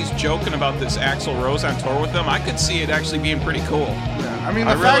 everybody's joking about this Axl Rose on tour with them. I could see it actually being pretty cool. Yeah. I mean,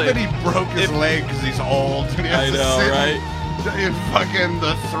 the fact that he broke his leg because he's old. And he has to sit right? In fucking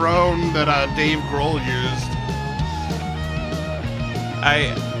the throne that Dave Grohl used.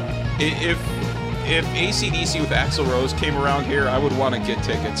 If AC/DC with Axl Rose came around here, I would want to get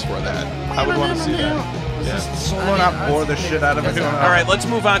tickets for that. I would want to see that. Just solo not bore the shit out of it. All right, let's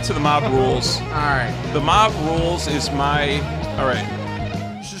move on to the Mob Rules. All right. The Mob Rules is my... All right.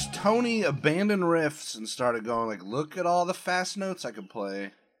 It's just Tony abandoned riffs and started going like, look at all the fast notes I could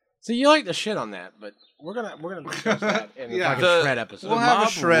play. See, you like the shit on that, but we're gonna discuss that in the shred episode. We'll have a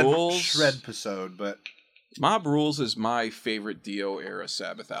shred episode, but Mob Rules is my favorite Dio era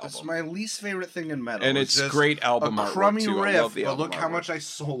Sabbath album. It's my least favorite thing in metal. And it's great album artwork, a crummy too. riff, I love the but album look artwork. how much I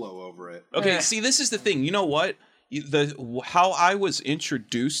solo over it. Okay, see, this is the thing. You know what? how I was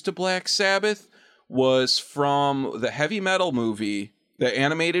introduced to Black Sabbath was from the heavy metal movie, the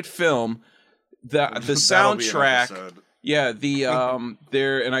animated film, the soundtrack. Yeah,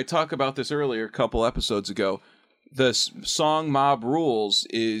 there, and I talked about this earlier a couple episodes ago. The song Mob Rules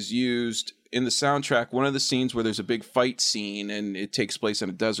is used in the soundtrack. One of the scenes where there's a big fight scene and it takes place in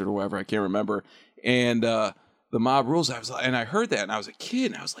a desert or whatever, I can't remember. And the Mob Rules, I heard that and I was a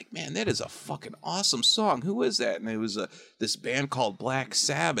kid and I was like, man, that is a fucking awesome song. Who is that? And it was this band called Black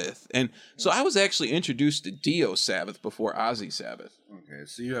Sabbath. And so I was actually introduced to Dio Sabbath before Ozzy Sabbath. Okay,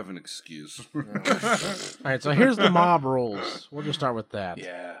 so you have an excuse. All right, so here's the Mob Rules. We'll just start with that.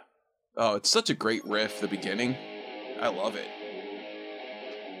 Yeah. Oh, it's such a great riff, the beginning. I love it.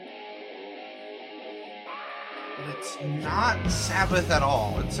 But it's not Sabbath at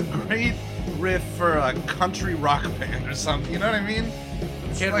all. It's a great riff for a country rock band or something. You know what I mean?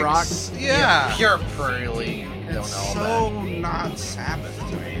 Kid Rock? Yeah. Pure Prairie League. It's so not Sabbath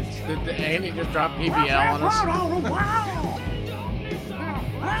to me. Did Andy just drop PBL on us?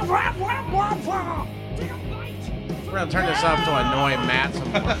 We're going to turn this up to annoy Matt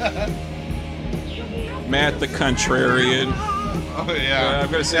some more. Matt the contrarian. Oh, yeah.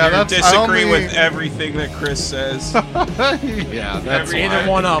 I'm going to say I disagree with everything that Chris says. Yeah, that's either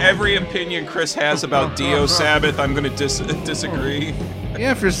one of them. Every opinion Chris has about Dio Sabbath, I'm going to disagree.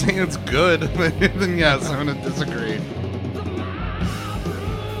 Yeah, if you're saying it's good, then yes, I'm going to disagree.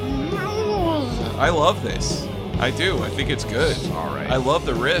 I love this. I do. I think it's good. All right. I love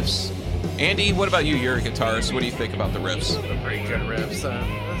the riffs. Andy, what about you? You're a guitarist. What do you think about the riffs? Pretty good riffs.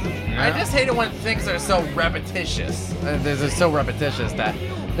 I just hate it when things are so repetitious. They're so repetitious that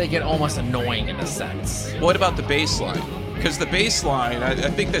they get almost annoying in a sense. What about the bass line? Because the bass line, I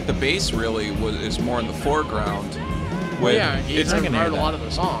think that the bass really is more in the foreground. He's heard a lot of the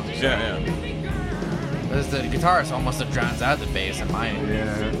songs. Yeah. The guitarist almost drowns out the bass in my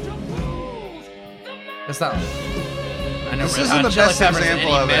opinion. It's not. I know this isn't the best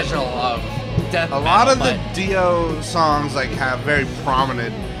example of it. A lot of the Dio songs have very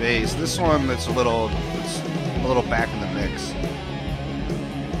prominent bass. This one, it's a little back in the mix.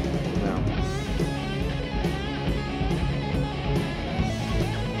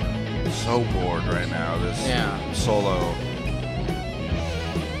 So bored right now. This solo.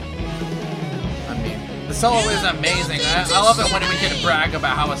 I mean, the solo is amazing. I love it when we can brag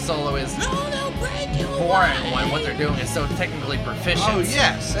about how a solo is boring when what they're doing is so technically proficient. Oh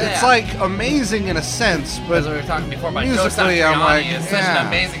yes, it's amazing in a sense, but as we were talking before about musically, I'm like, is such an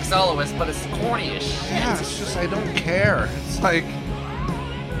amazing soloist, but it's corny as shit. Yeah, it's just I don't care. It's like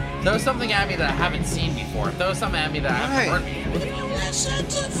throw something at me that I haven't seen before. Throw something at me that I haven't heard before. That's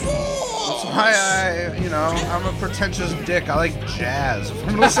why I'm a pretentious dick. I like jazz. If I'm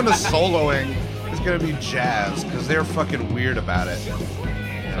gonna listen to soloing, it's gonna be jazz because they're fucking weird about it.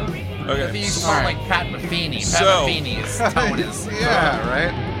 Okay. If you sound like Pat Metheny. Pat Metheny's tone is. Yeah,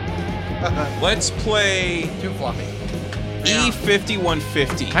 right? Let's play. Too fluffy.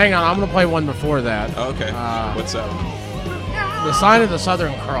 E5150. Hang on, I'm going to play one before that. Okay. What's up? The Sign of the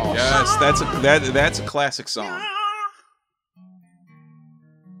Southern Cross. Yes, that's a classic song.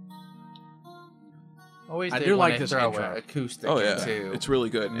 Always I do like this intro. Acoustic. Oh yeah, it's really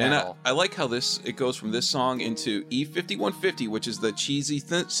good. Metal. And I like how it goes from this song into E5150, which is the cheesy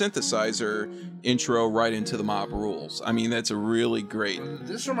synthesizer intro, right into the Mob Rules. I mean, that's a really great.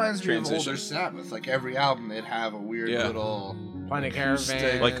 This reminds me of older Sabbath. Like every album, they'd have a weird little Planet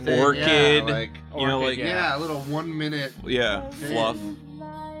Caravan, like Orchid, a little 1 minute. Yeah, fluff.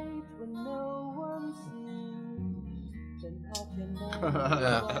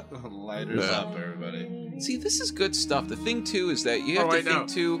 Lighters up, everybody. See, this is good stuff. The thing too is that you have to think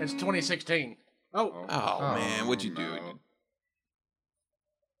too. It's 2016. Oh man, what'd you do?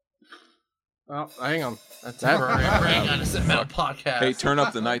 Oh, hang on. That's hang on a metal podcast. Hey, Turn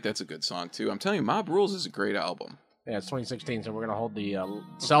Up the Night. That's a good song too. I'm telling you, Mob Rules is a great album. Yeah, it's 2016, so we're gonna hold the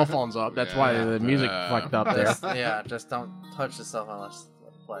cell phones up. That's why the music fucked up there. Just don't touch the cell phone. Let's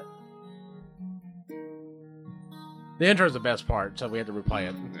play. The intro is the best part, so we had to replay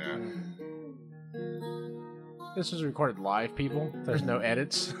it. Yeah. This is recorded live, people. There's no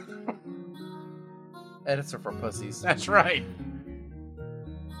edits. Edits are for pussies. That's right.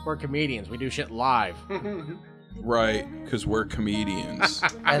 We're comedians. We do shit live. Right, because we're comedians.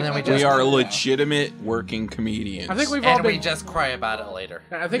 And then we are legitimate working comedians. I think we just cry about it later.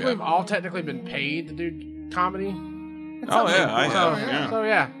 I think we've all technically been paid to do comedy. I have. Yeah. So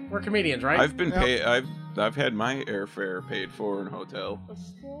yeah, we're comedians, right? I've been paid. I've had my airfare paid for in a hotel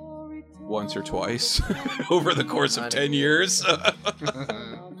once or twice over the course of 10 years.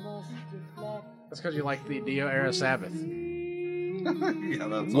 That's because you like the Dio era Sabbath. Yeah,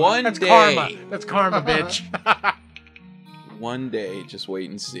 that's day. Karma. That's karma, bitch. One day, just wait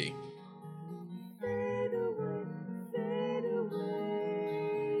and see.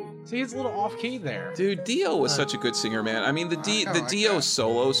 See, it's a little off-key there. Dude, Dio was such a good singer, man. I mean, the Dio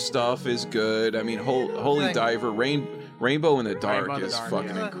solo stuff is good. I mean, Holy Diver, Rainbow in the Dark is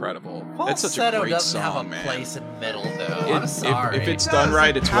fucking incredible. That's such a great song, man. Falsetto doesn't have a place in metal, though. I'm sorry. If it's done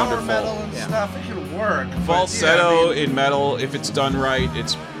right, it's wonderful. Metal and stuff, it can work. Falsetto in metal, if it's done right,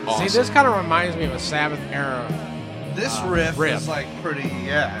 it's awesome. See, this kind of reminds me of a Sabbath era. This riff is like pretty,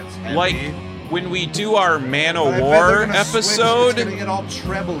 it's heavy. Like when we do our Man o' War episode, it's gonna get all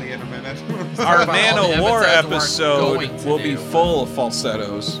trebly in a minute. Our Man o' War episode will be full of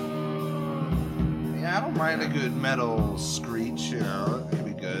falsettos. Yeah, I don't mind a good metal screech, you know, it could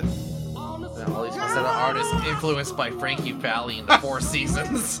be good. All these falsetto artists influenced by Frankie Valli in the Four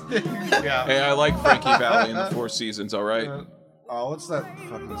Seasons. Yeah. Hey, I like Frankie Valli in the Four Seasons, alright? What's that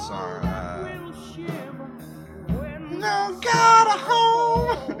fucking song? No, got a home.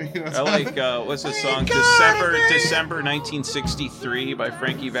 I like, what's the song? December 1963 by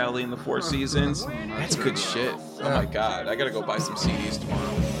Frankie Valli and the Four Seasons. That's good shit. Oh my god, I gotta go buy some CDs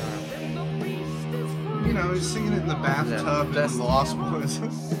tomorrow. You know, he's singing it in the bathtub in the Lost Boys.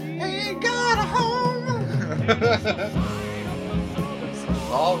 Ain't got a home.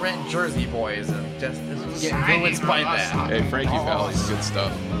 All rent Jersey Boys and just get influenced by that. Hey, Frankie Valli's good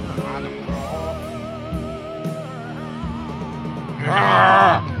stuff.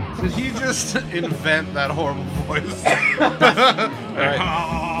 Did he just invent that horrible voice?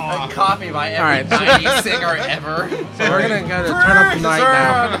 A copy by every 90s singer ever. So we're gonna turn up the night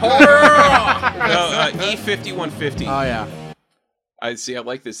now. No, E5150. Oh yeah. I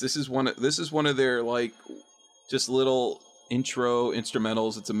like this. This is one of their like just little intro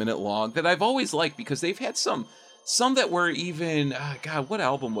instrumentals. It's a minute long that I've always liked because they've had some that were even God, what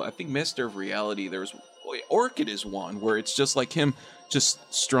album? I think Master of Reality. There's Orchid is one where it's just like him just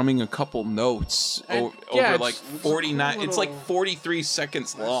strumming a couple notes over like 49. It's like 43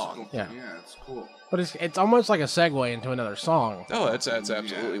 seconds long. Yeah, it's cool. But it's almost like a segue into another song. Oh, that's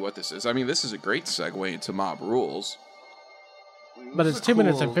absolutely what this is. I mean, this is a great segue into Mob Rules. But it's 2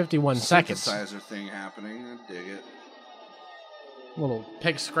 minutes and 51 seconds. Synthesizer thing happening. I dig it. Little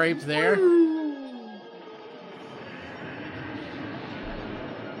pick scrape there.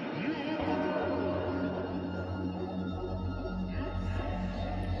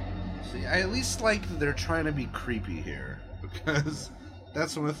 See, I at least like that they're trying to be creepy here, because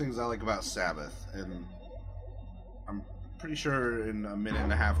that's one of the things I like about Sabbath, and I'm pretty sure in a minute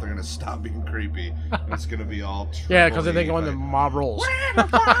and a half they're gonna stop being creepy. And it's gonna be all yeah, because they go into Mob Rules.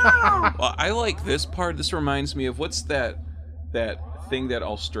 Well, I like this part. This reminds me of what's that thing that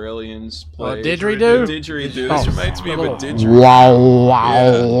Australians play? Didgeridoo? Didgeridoo. This reminds me of a didgeridoo.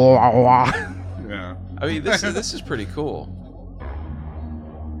 Yeah. I mean, this is pretty cool.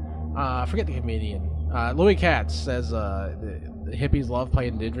 I forget the comedian. Louis Katz says the hippies love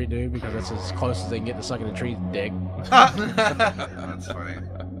playing didgeridoo because that's as close as they can get to sucking a tree's dick. That's funny.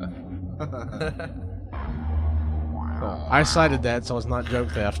 Wow. I cited that, so it's not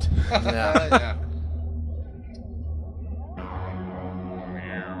joke theft. Yeah.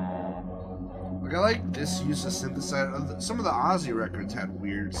 Like, I like this use of synthesizer. Some of the Ozzy records had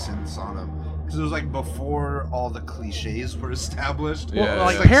weird synths on them. Because it was like before all the cliches were established. Yeah. Well,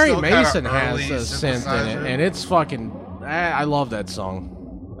 like Perry Mason has a synth in it, and it's fucking... I love that song.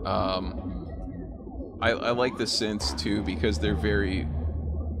 I like the synths too because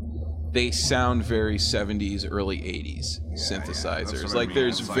they sound very 70s, early 80s synthesizers. Like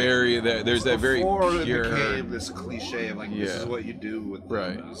there's that very before pure. It became this cliche of like this is what you do with them.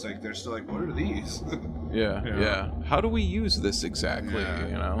 Right. It's like they're still like, what are these? Yeah. How do we use this exactly? Yeah.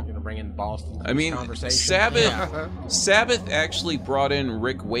 You know. Gonna bring in Boston. I mean, Sabbath actually brought in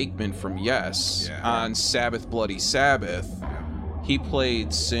Rick Wakeman from Yes on Sabbath Bloody Sabbath. He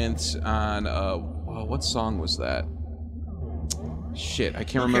played synths on what song was that? Shit, I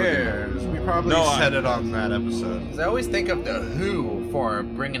can't remember. We probably said it on that episode. I always think of the Who for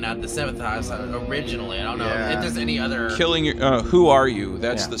bringing out the Seventh House originally. I don't know if there's any other. Killing Your Who Are You?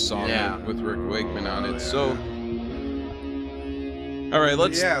 That's the song with Rick Wakeman on it. So, all right,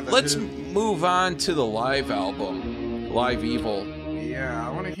 let's move on to the live album, Live Evil. Yeah,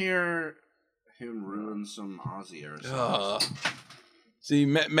 I want to hear him ruin some Ozzy era stuff. See,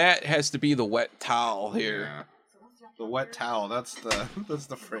 Matt has to be the wet towel here. Yeah. The wet towel, that's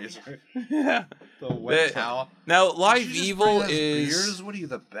the phrase, right? Yeah. The wet towel. Now, Live Evil is... Beers? What are you,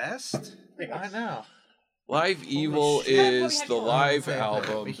 the best? I know. Live Evil is the live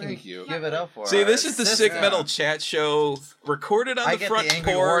album. Thank you. Give it up for See, this is the Sick Metal Chat Show recorded on the front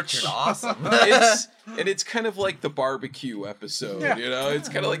porch. Awesome. It's kind of like the barbecue episode, you know? It's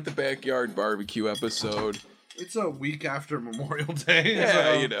kind of like the backyard barbecue episode. It's a week after Memorial Day.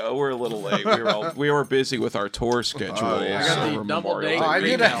 Yeah, you know, we're a little late. We were busy with our tour schedule. I got the double day. I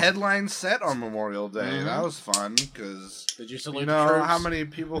did a headline set on Memorial Day. That was fun because did you salute the troops? How many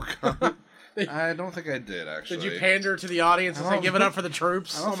people come? I don't think I did, actually. Did you pander to the audience and say, "Give it up for the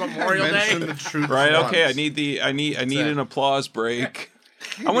troops" on Memorial Day? The troops right? once. Okay. I need an applause break.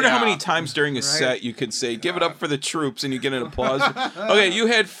 I wonder how many times during a set you could say, "Give it up for the troops," and you get an applause. Okay, you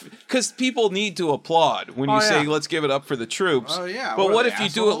had because people need to applaud when you say, "Let's give it up for the troops." Oh yeah. But what if you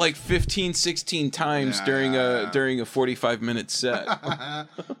do it like 15, 16 times during a 45-minute set?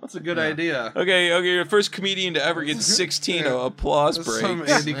 That's a good idea. Okay, your first comedian to ever get 16 applause breaks. Some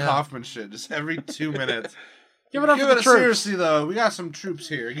Andy Kaufman shit. Just every 2 minutes. Give it up for the troops. Seriously, though, we got some troops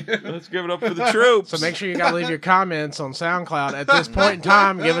here. Let's give it up for the troops. So make sure you gotta leave your comments on SoundCloud at this point in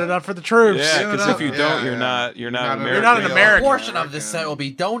time. Giving it up for the troops. Yeah, because if you don't, you're not American. You're not an American. A portion of this set will be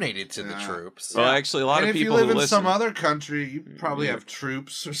donated to the troops. Well, actually, a lot of people if you live in some other country, you probably have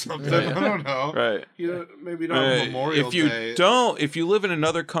troops or something. I don't know. Right. Maybe not Memorial Day. If you live in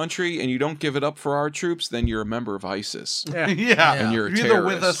another country and you don't give it up for our troops, then you're a member of ISIS. Yeah. And you're a either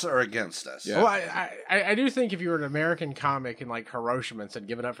terrorist. with us or against us. Yeah. Well, I do think if you were an American comic in like Hiroshima and said,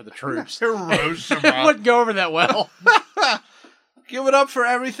 "Give it up for the troops," Hiroshima it wouldn't go over that well. Give it up for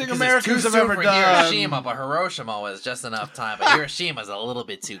everything Americans have ever done. Hiroshima, but Hiroshima was just enough time. But Hiroshima's a little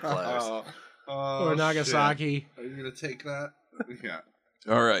bit too close. Or Nagasaki. Shit. Are you gonna take that? Yeah.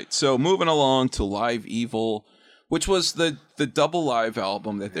 All right. So moving along to Live Evil, which was the double live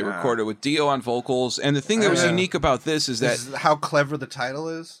album that they recorded with Dio on vocals. And the thing that was unique about this is that how clever the title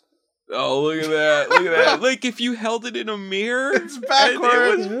is. Oh, look at that. Look at that. Like, if you held it in a mirror, it's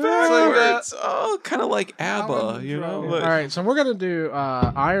backwards. It was backwards. Oh, kind of like ABBA, you know? All right, so we're going to do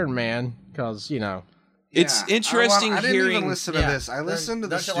Iron Man, because, you know. It's interesting I didn't hearing... even listen to this. I listened to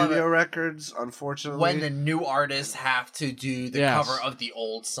the studio records, unfortunately. When the new artists have to do the cover of the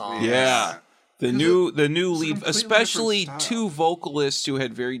old song. Yeah. The new lead, especially two vocalists who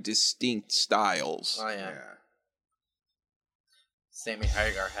had very distinct styles. Oh, yeah. Sammy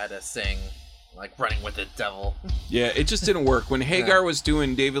Hagar had to sing like Running with the Devil. Yeah, it just didn't work. When Hagar was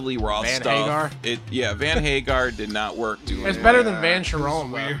doing David Lee Roth stuff, Hagar? Van Hagar did not work doing It's better than Van Sharon.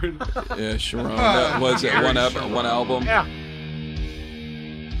 Weird. Yeah, Sharon. That was it. One album. Yeah.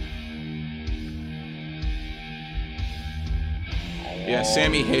 Yeah,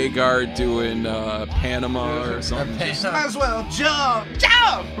 Sammy Hagar doing Panama or something. Might as well jump!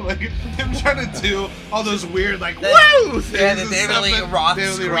 Like him trying to do all those weird like woo things. Yeah, the David Lee Roth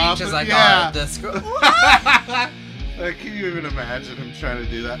screech is like can you even imagine him trying to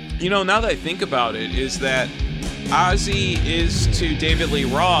do that? You know, now that I think about it, is that Ozzy is to David Lee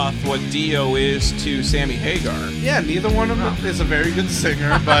Roth what Dio is to Sammy Hagar. Yeah, neither one of them is a very good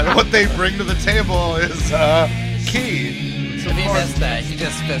singer, but what they bring to the table is key. If he missed that, he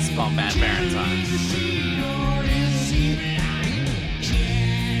just fist bumped Matt Valentine.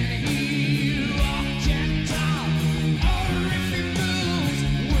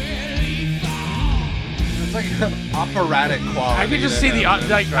 It's like an operatic quality. I can just see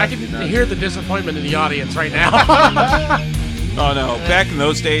I can hear the disappointment in the audience right now. Oh no! Back in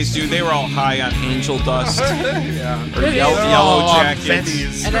those days, dude, they were all high on angel dust or yellow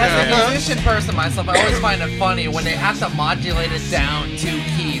jackets. And as a musician person myself, I always find it funny when they have to modulate it down 2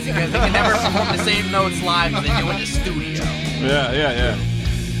 keys because they can never perform the same notes live as they do in the studio. Yeah.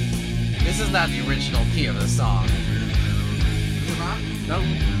 This is not the original key of the song. Nope.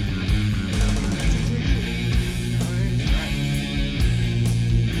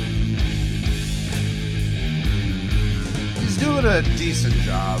 Doing a decent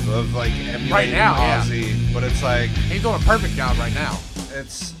job of like emulating right now, Ozzy, but it's like he's doing a perfect job right now.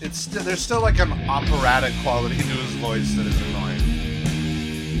 It's there's still like an operatic quality to his voice that is annoying.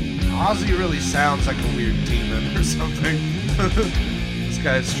 Ozzy really sounds like a weird demon or something. This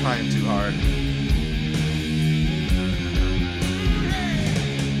guy's trying too hard.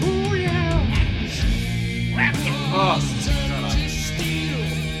 Ooh yeah! Oh.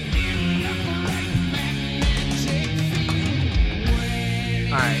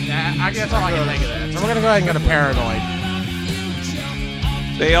 Alright, I guess all I can think of that. So we're gonna go ahead and go to Paranoid.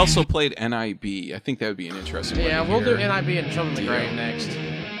 They also played NIB. I think that would be an interesting one. Yeah, we'll do NIB and Children of the Grave next.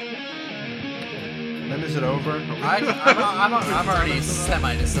 Then is it over? I'm already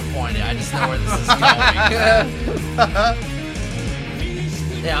semi-disappointed. I just know where this is going.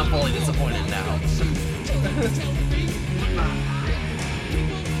 Yeah, I'm fully disappointed now.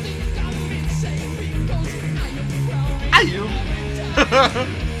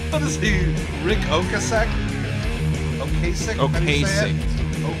 What is he? Rick Ocasek? Okasek? Okasek.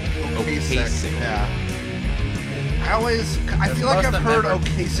 Yeah. I feel like I've heard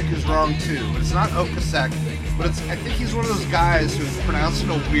Okasek is wrong too. It's not Okasek, but I think he's one of those guys who's pronounced in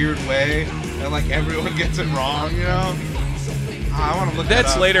a weird way, and like everyone gets it wrong, you know? I want to look That's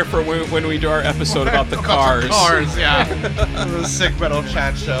that up. later for when we do our episode about the cars. Cars, yeah. The sick metal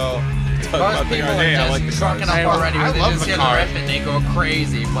chat show. Most people are just trucking up already when they just hear the riff and they go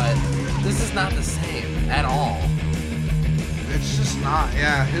crazy, but this is not the same at all. It's just not,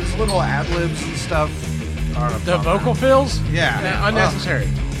 yeah. His little ad-libs and stuff are the vocal fills? Yeah. Unnecessary.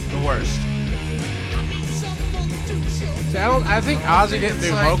 The worst. See, I think Ozzy didn't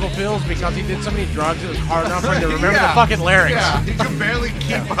do vocal fills because he did so many drugs it was hard enough for him to remember the fucking lyrics. Yeah, he can barely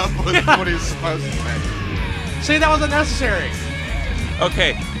keep up with what he's supposed to say. See, that was unnecessary.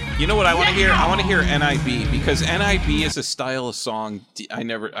 Okay. You know what I want to hear? I want to hear NIB, because NIB is a style of song I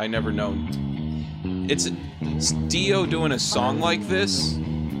never known. It's Dio doing a song like this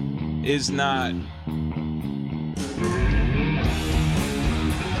is not.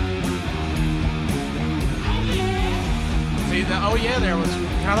 See, the oh yeah there was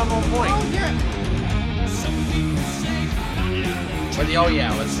kind of on point. Oh yeah. But the oh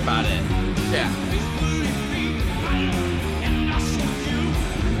yeah was about it. Yeah.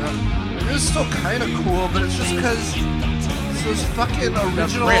 It is still kind of cool, but it's just because it's those fucking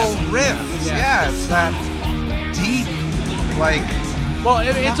original riffs. Yeah, it's that deep, like. Well,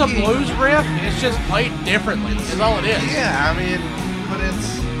 it's a blues riff. It's just played differently. That's all it is. Yeah, I mean, but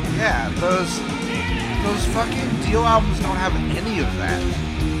it's those fucking Dio albums don't have any of that.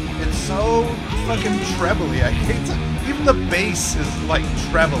 It's so fucking trebly. I hate to. Even the bass is like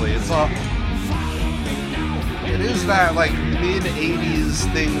trebly. It's all. It is that like mid-80s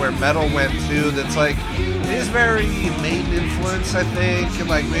thing where metal went to that's like, it is very Maiden influence, I think, and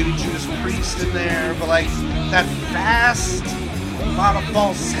like maybe Judas Priest in there, but like that fast, a lot of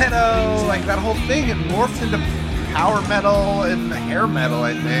falsetto, like that whole thing, it morphed into power metal and hair metal,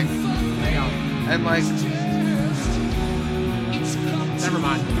 I think. And like... Never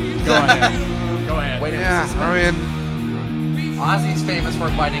mind. Go ahead. Go ahead. Wait a minute. Yeah, I mean... Ozzy's famous for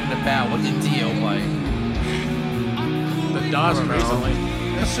biting the bat. What did Dio bite? The dust recently.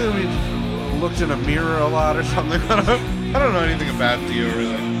 I assume he looked in a mirror a lot or something. I don't know anything about Dio,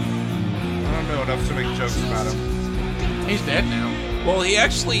 really. I don't know enough to make jokes about him. He's dead now. Well,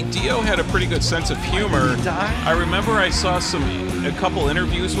 Dio had a pretty good sense of humor. I remember I saw a couple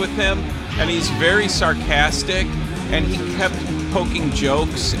interviews with him, and he's very sarcastic, and he kept poking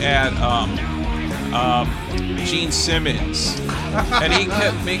jokes at Gene Simmons, and he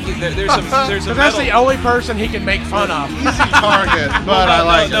kept making there's a that's the only person he can make fun of. Easy target, but I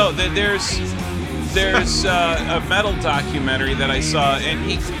like it. There's a metal documentary that I saw,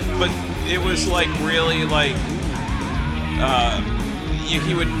 but it was like really like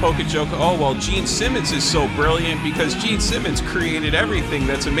he would poke a joke. Oh well, Gene Simmons is so brilliant because Gene Simmons created everything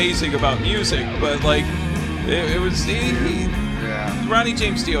that's amazing about music, but like it was Ronnie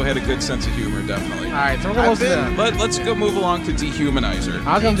James Dio had a good sense of humor, definitely. All right, so we're going to listen to let's go move along to Dehumanizer.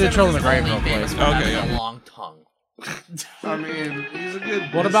 I was going to do Children of the Grave real quick. Okay, yeah. A long tongue. I mean, he's a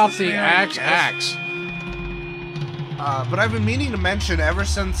good. What about the Axe? But I've been meaning to mention ever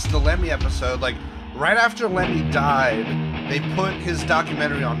since the Lemmy episode, like right after Lemmy died, they put his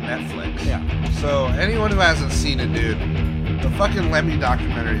documentary on Netflix. Yeah. So anyone who hasn't seen it, dude, the fucking Lemmy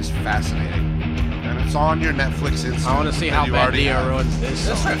documentary is fascinating. And it's on your Netflix instant. I want to see how bad Dio ruins this.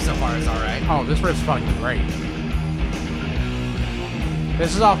 This riff so far is alright. Oh, this riff's fucking great.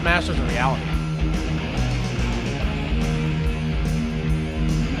 This is off Masters of Reality.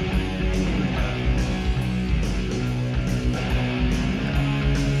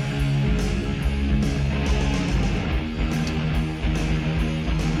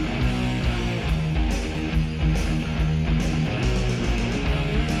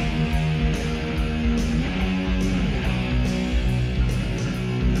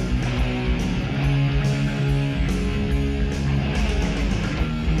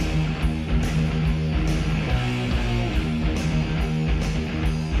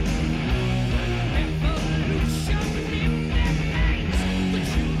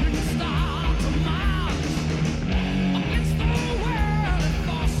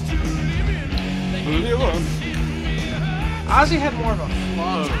 Ozzy had more of a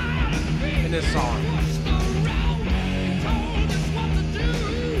flow in this song.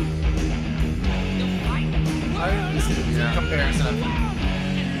 This is a comparison of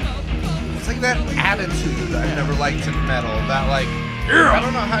It's like that attitude that I never liked in metal. That like, I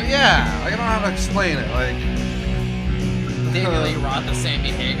don't know how. Yeah, I don't know how to explain it. Like, David Lee Roth to Sammy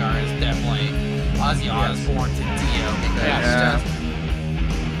Hagar is definitely Ozzy Osbourne to Dio. Because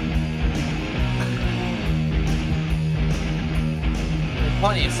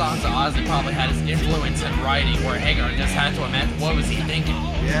plenty of songs that Ozzy probably had his influence in writing, where Hagar just had to imagine what was he thinking.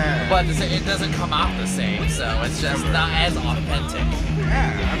 Yeah. But it doesn't come out the same, so it's just not as authentic.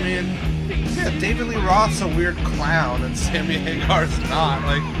 Yeah, I mean, David Lee Roth's a weird clown, and Sammy Hagar's not.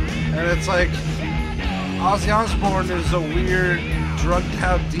 Like, and it's like Ozzy Osbourne is a weird,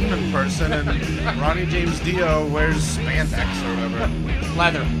 drugged-out demon person, and Ronnie James Dio wears spandex or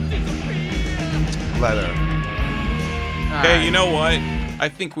whatever. Leather. Hey, you know what? I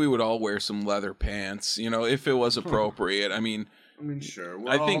think we would all wear some leather pants, if it was appropriate. I mean, sure.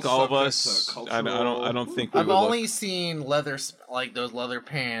 I think all of us. I don't think we I've would only seen those leather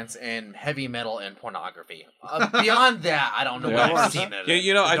pants in heavy metal and pornography. Beyond that, I don't know what I've seen it.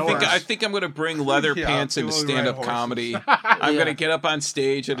 Yeah, I think I'm gonna bring leather pants into stand-up comedy. I'm gonna get up on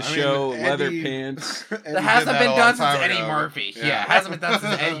stage at a show, leather pants. That hasn't been done since Eddie Murphy. Yeah, it hasn't been done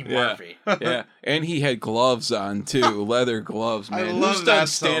since Eddie Murphy. Yeah, and he had gloves on too, leather gloves. Man, I love who's done that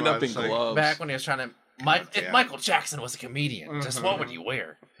stand-up in so much. gloves? Back when he was trying to. If Michael Jackson was a comedian, just what would you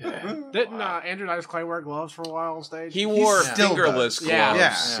wear? Didn't Andrew Dice Clay wear gloves for a while on stage? He wore fingerless gloves.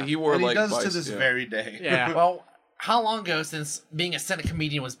 Yeah. He wore and he like does to this very day. Yeah. Well, how long ago since being a stand-up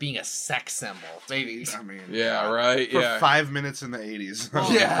comedian was being a sex symbol? Maybe. I mean, right. For 5 minutes in the 80s. Well,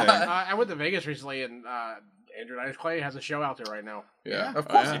 I went to Vegas recently, and Andrew Dice Clay has a show out there right now. Yeah, of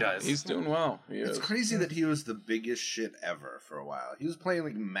course he does. He's doing well. It's crazy that he was the biggest shit ever for a while. He was playing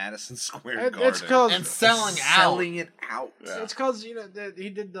like Madison Square Garden and selling it out. Yeah. It's because he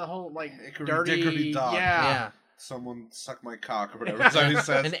did the whole like dirty Dickory dog. Yeah. Someone suck my cock or whatever. That's how he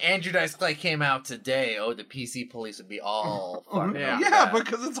says. And Andrew Dice Clay came out today. Oh, the PC police would be all fucked up. Yeah,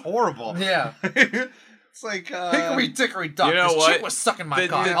 because it's horrible. Yeah. It's like Hickory Dickory Dock. You know this what? Chick was sucking my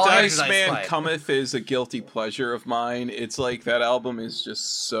cock. The Dice Man Cometh is a guilty pleasure of mine. It's like that album is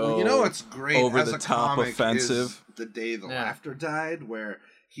just so what's great over the top offensive. The Day the Laughter Died, where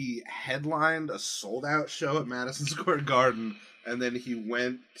he headlined a sold out show at Madison Square Garden, and then he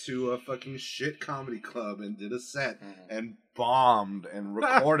went to a fucking shit comedy club and did a set and bombed and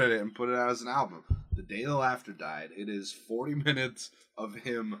recorded it and put it out as an album. The Day the Laughter Died. It is 40 minutes of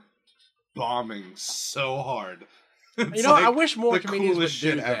him bombing so hard. I wish more comedians would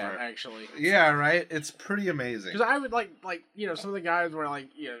do that ever. Actually. Yeah, right. It's pretty amazing. Because I would like some of the guys were like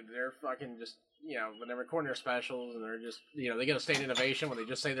they're fucking just when they're recording their specials and they're just they get a state innovation when they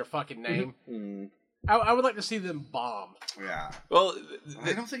just say their fucking name. I would like to see them bomb. Yeah. Well,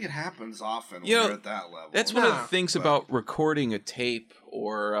 I don't think it happens often when you're at that level. That's one of the things about recording a tape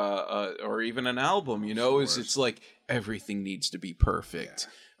or even an album. Is it's like everything needs to be perfect.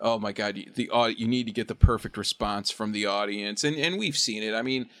 Yeah. Oh my God! You need to get the perfect response from the audience, and we've seen it. I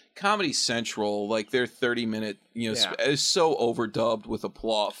mean, Comedy Central, like their 30-minute, is so overdubbed with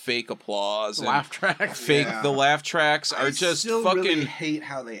fake applause, and laugh tracks. The laugh tracks are just fucking. Really hate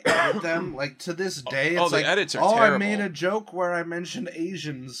how they edit them. Like to this day, it's the edits are terrible. I made a joke where I mentioned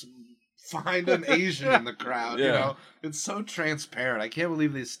Asians. Find an Asian in the crowd, It's so transparent. I can't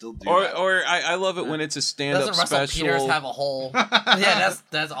believe they still do that. Or I love it when it's a stand-up special. Doesn't Russell Peters have a whole...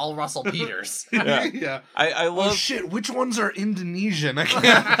 that's all Russell Peters. Yeah. I love... Oh, shit, which ones are Indonesian? I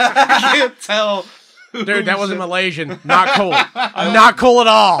can't tell. Dude, that wasn't Malaysian. Not cool. Not cool at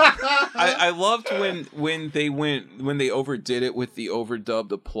all. I loved when they overdid it with the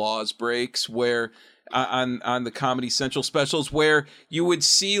overdubbed applause breaks where... on the Comedy Central specials, where you would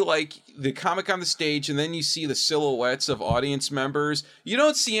see like the comic on the stage and then you see the silhouettes of audience members. You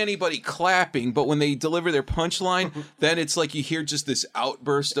don't see anybody clapping, but when they deliver their punchline, then it's like you hear just this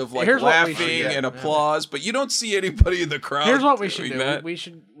outburst of like laughing and applause, but you don't see anybody in the crowd. Here's what we should do. We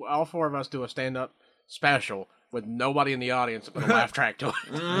should all four of us do a stand-up special with nobody in the audience but a laugh track to it.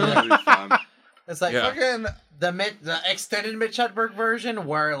 That'd be fun. It's like fucking the extended Mitch Hedberg version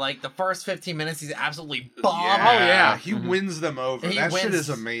where like the first 15 minutes he's absolutely bomb. Yeah. Oh yeah, he wins them over. That shit is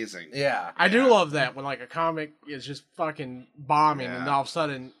amazing. Yeah, I do love that when like a comic is just fucking bombing and all of a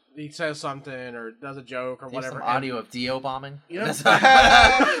sudden he says something or does a joke or whatever. Some audio of Dio bombing.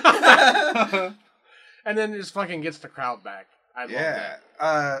 And then just fucking gets the crowd back. I love that.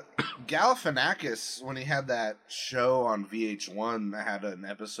 Galifianakis, when he had that show on VH1, had an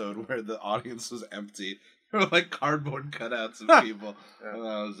episode where the audience was empty. There were like cardboard cutouts of people. And that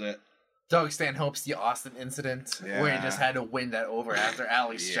was it. Doug Stanhope's The Austin Incident, where he just had to win that over after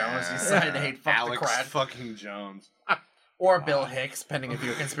Alex Jones decided to hate fuck Alex the crowd. fucking Jones. Or Bill Hicks, depending if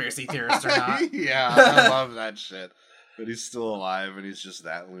you're a conspiracy theorist or not. Yeah, I love that shit. But he's still alive, and he's just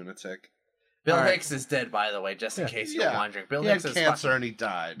that lunatic. Bill Hicks is dead, by the way, just in case you're wondering. Bill Hicks had cancer and he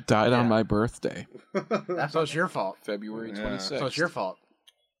died. Died on my birthday. So it's your fault. February 26th. So it's your fault.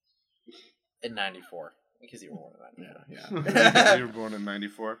 In 94. Because you were born in 94. Yeah. You were born in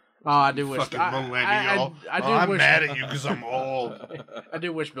 94? Oh, I do wish. Fucking millennial. I'm mad at you because I'm old. I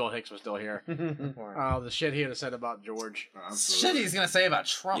do wish Bill Hicks was still here. The shit he would have said about George. Shit he's going to say about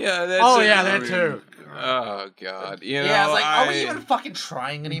Trump. Yeah, that's that too. Oh, God. You know, I was like, are we even fucking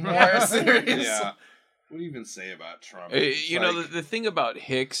trying anymore? Serious? Yeah. What do you even say about Trump? You know, the thing about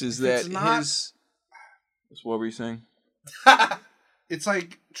Hicks is that his... What were you saying? It's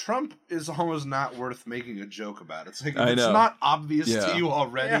like Trump is almost not worth making a joke about. It's like if it's not obvious to you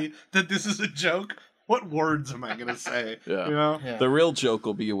already that this is a joke, what words am I going to say? Yeah. You know? The real joke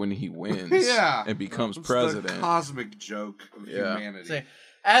will be when he wins and becomes president. The cosmic joke of humanity. So,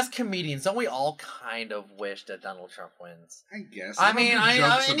 as comedians, don't we all kind of wish that Donald Trump wins? I guess. I mean,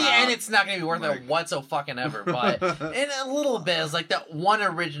 in the end, it's not going to be worth it whatsoever. But in a little bit, it's like that one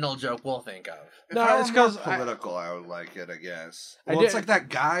original joke we'll think of. No, it's because political. I would like it, I guess. Well, it's like that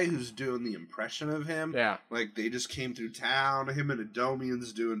guy who's doing the impression of him. Yeah, like they just came through town. Him and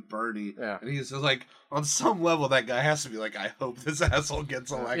Adomian's doing Bernie. Yeah, and he's just like, on some level, that guy has to be like, I hope this asshole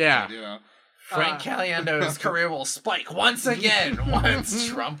gets elected. Yeah, you know. Frank Caliendo's career will spike once again once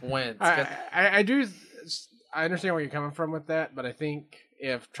Trump wins. I do. I understand where you're coming from with that, but I think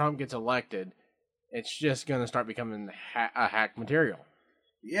if Trump gets elected, it's just going to start becoming a hack material.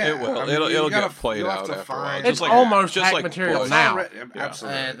 Yeah, it will. It'll get played out after a while. It's almost hack material now.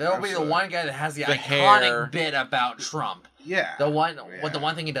 Absolutely. There'll be the one guy that has the iconic bit about Trump. Yeah. The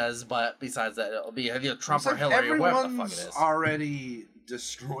one thing he does, but besides that, it'll be either Trump or Hillary or whatever the fuck it is. Already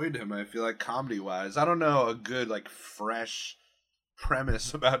destroyed him, I feel like, comedy wise. I don't know a good, like, fresh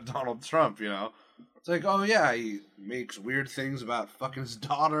premise about Donald Trump, you know? It's like, oh yeah, he makes weird things about fucking his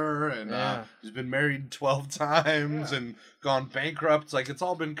daughter, and he's been married 12 times and gone bankrupt. It's like, it's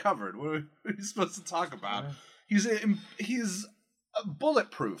all been covered. What are you supposed to talk about? He's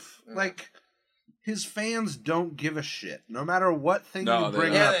bulletproof. Like, his fans don't give a shit. No matter what thing you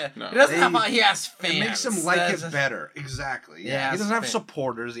bring up. He doesn't he has fans. It makes him like it better. Exactly. Yeah. He doesn't have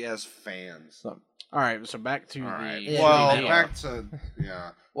supporters. He has fans. So, all right. So back to back to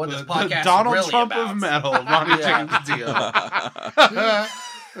what this podcast the Donald really Trump about. of metal, Ronnie James Dio.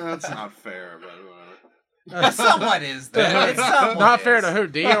 That's not fair, but somewhat is. It's not fair to who,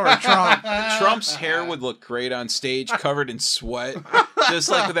 Dio or Trump? Trump's hair would look great on stage, covered in sweat, just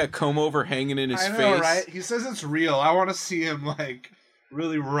like with that comb over hanging in his face. Right? He says it's real. I want to see him like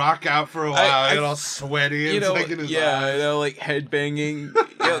really rock out for a while, get all sweaty and taking his eyes. Like headbanging.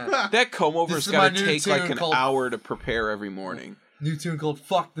 That comb over's got to take like an hour to prepare every morning. New tune called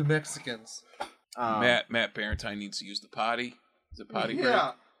 "Fuck the Mexicans." Matt Barentine needs to use the potty. Is it potty break?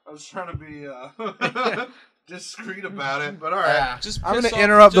 Yeah, I was trying to be discreet about it, but all right. I'm going to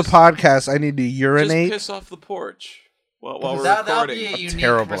interrupt the podcast. I need to urinate. Just piss off the porch while we're recording. Be a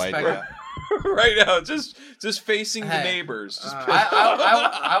terrible idea. Right now, just facing the neighbors. Just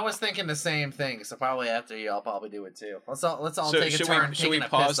I was thinking the same thing, so probably after you, I'll probably do it too. Let's all take a turn. Should we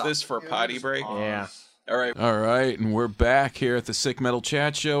pause this for a potty break? Yeah. All right, and we're back here at the Sick Metal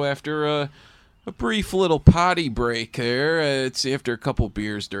Chat Show after a brief little potty break there. It's after a couple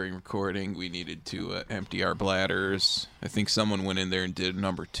beers during recording. We needed to empty our bladders. I think someone went in there and did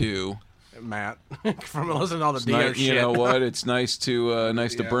number 2. Matt, from listening to all the Dio shit. You know what? It's nice to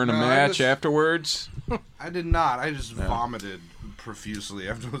burn a match afterwards. I did not. I just vomited profusely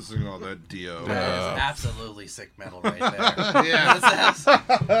after listening to all that Dio. That is absolutely sick metal right there.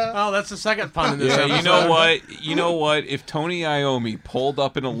 Oh, that's the second pun in this episode. You know what? If Tony Iommi pulled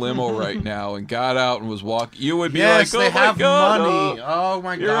up in a limo right now and got out and was walking, you would be like, "Oh they have my god, money! Oh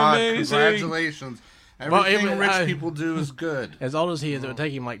my god, amazing. Congratulations!" Everything rich people do is good. As old as he is, it would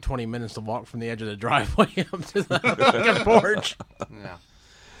take him like 20 minutes to walk from the edge of the driveway up to the porch. Yeah.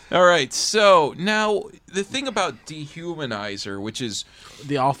 All right, so now the thing about Dehumanizer, which is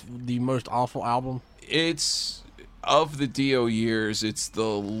the most awful album. It's of the Dio years, it's the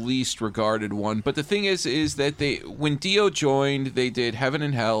least regarded one. But the thing is that when Dio joined, they did Heaven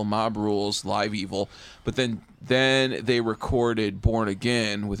and Hell, Mob Rules, Live Evil, but then they recorded Born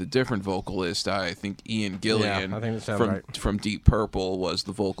Again with a different vocalist. I think Ian Gillan I think that sounds right. from Deep Purple was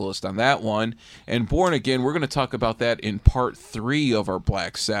the vocalist on that one. And Born Again, we're going to talk about that in part 3 of our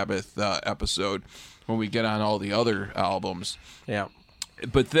Black Sabbath episode when we get on all the other albums. Yeah.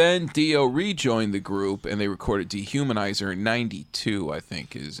 But then Dio rejoined the group, and they recorded Dehumanizer in '92, I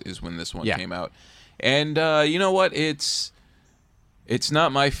think, is when this one came out. And you know what? It's It's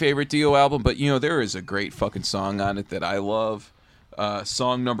not my favorite Dio album, but there is a great fucking song on it that I love.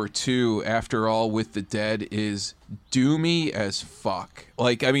 Song number 2, After All with the Dead, is doomy as fuck.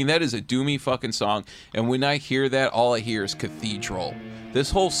 Like, I mean, that is a doomy fucking song. And when I hear that, all I hear is Cathedral. This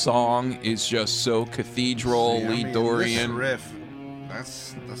whole song is just so Cathedral, Lee Dorian. This riff,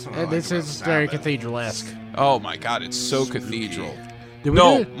 that's what I like this is very Cathedral-esque. Oh my god, it's so Cathedral.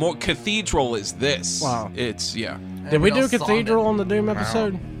 More Cathedral is this. Wow. It's, yeah. Did we do Cathedral on the Doom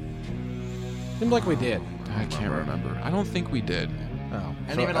episode? Seems like we did. I can't remember. I don't think we did. Oh.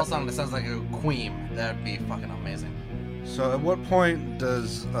 Any metal song that sounds like a queen, that would be fucking amazing. So at what point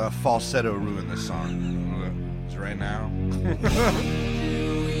does falsetto ruin this song? Is it right now?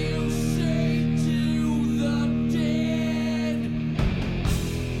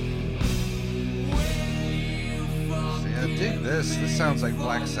 See, I dig this. This sounds like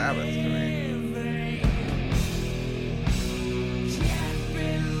Black Sabbath to me.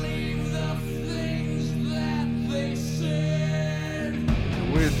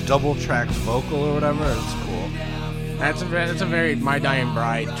 Weird double tracked vocal or whatever. It's cool. That's a very My Dying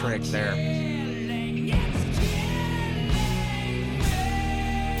Bride trick there.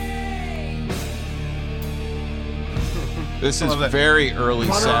 This is very early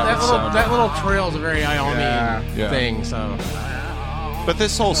Sabbath. That little trail is a very Ione thing. So, but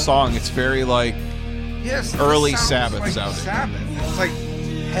this whole song, it's very like early Sabbath like sounding. Sabbath. It's like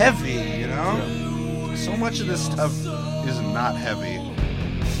heavy, Yeah. So much of this stuff is not heavy.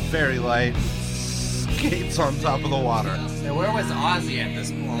 Very light, skates on top of the water. Now, where was Ozzy at this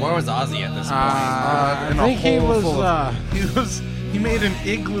point? I think he made an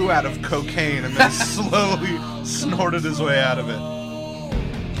igloo out of cocaine and then slowly snorted his way out of it.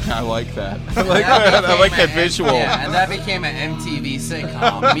 I like that. I like that visual. Yeah, and that became an MTV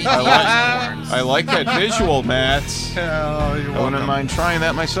sitcom. Meet the Osbournes. I like that visual, Matt. I wouldn't mind trying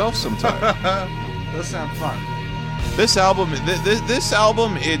that myself sometime. Does sound fun. This album,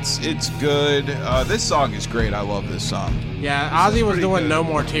 it's good. This song is great. I love this song. Yeah, Ozzy was doing No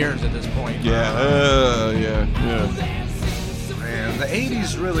More Tears at this point. Yeah. Man, the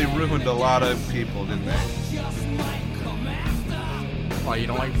 80s really ruined a lot of people, didn't they? Why, you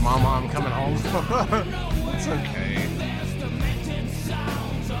don't like Mama, I'm Coming Home? It's okay.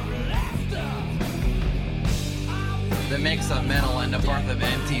 The mix of metal and the birth of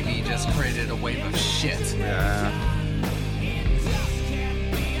MTV just created a wave of shit. Yeah.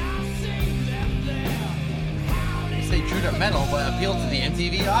 Stay true to metal, but appeal to the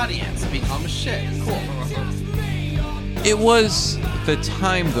MTV audience. Become shit. Cool. It was the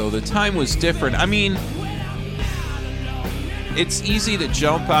time, though. The time was different. I mean, it's easy to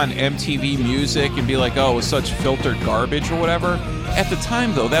jump on MTV Music and be like, oh, it was such filtered garbage or whatever. At the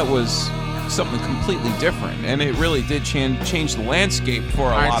time, though, that was something completely different, and it really did change the landscape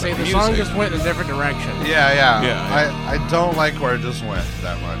for a lot of music. The song just went in a different direction. Yeah. I don't like where it just went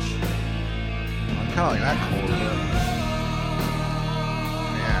that much. I kind of like that cool bit.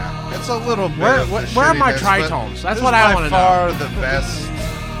 Yeah, it's a little bit. Where are my tritones? That's what I want to know. By far the best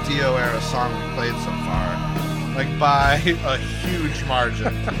Dio era song we played so far, like by a huge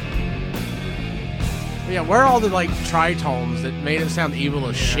margin. Yeah, where are all the tritones that made it sound evil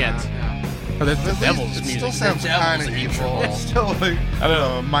as shit? Or the devil's music. It still sounds kind of evil. It's still like, I don't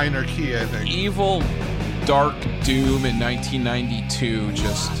know, a minor key, I think. Evil, dark doom in 1992.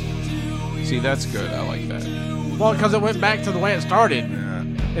 Just see, that's good. I like that. Well, because it went back to the way it started. Yeah.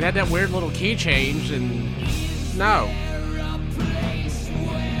 It had that weird little key change, and no.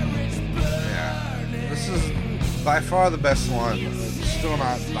 Yeah, this is by far the best one. Still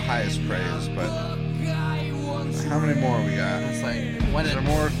not the highest praise, but. How many more we got? It's like when a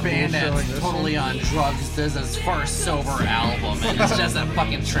band that's like totally on drugs does its first sober album, and it's just a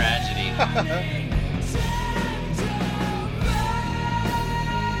fucking tragedy.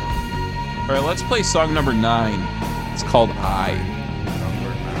 All right, let's play song number 9. It's called I.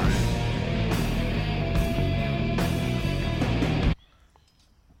 Number 9.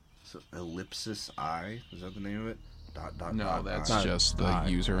 So ellipsis I? Is that the name of it? No, that's just the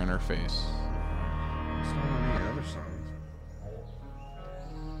user interface. Other songs.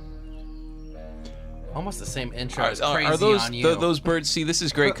 Almost the same intro as Crazy are those on You. Those birds? See, this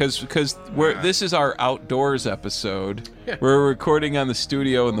is great because this is our outdoors episode. We're recording on the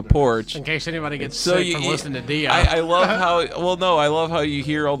studio in the porch. In case anybody gets sick from listening to Dio. I love how I love how you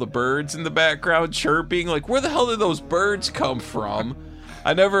hear all the birds in the background chirping. Like, where the hell did those birds come from?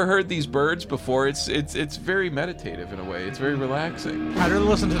 I never heard these birds before. It's very meditative in a way. It's very relaxing. I'd rather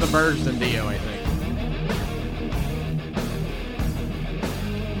listen to the birds than Dio, I think.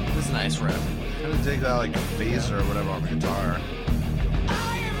 This is a nice riff. I'm gonna dig that like phaser or whatever on the guitar.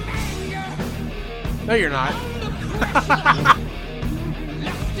 No, you're not.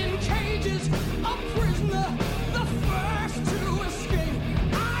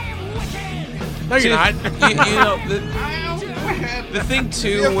 No, you're not. You know, the thing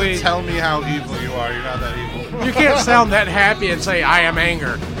too, you tell me how evil you are. You're not that evil. You can't sound that happy and say, I am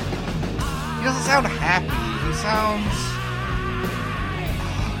anger. He doesn't sound happy. He sounds...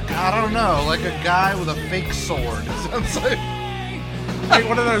 I don't know, like a guy with a fake sword. It sounds like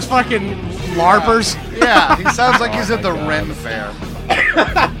one of those fucking LARPers. Yeah, he sounds like he's at the Ren Fair.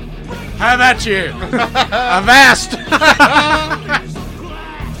 How about you? Avast!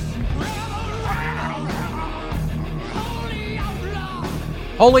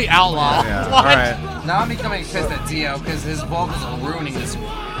 Holy outlaw. Yeah, what? Right. Now I'm becoming pissed at Dio because his vocals are ruining this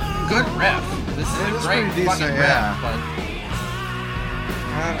good riff. This is a great fucking riff, but...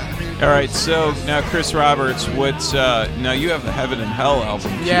 All right, so now Chris Roberts, what's now you have the Heaven and Hell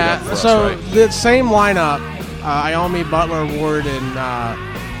album? Yeah, for us, so right? the same lineup, Iommi, Butler, Ward, and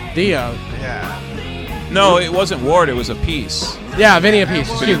Dio. Yeah. No, it wasn't Ward. It was a piece. Yeah, Vinny a piece.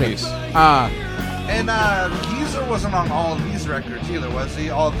 Excuse me. And Geezer wasn't on all of these records either, was he?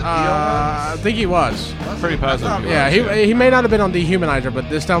 All of the Dio ones? I think he was. Pretty positive. Yeah, he may not have been on Dehumanizer, but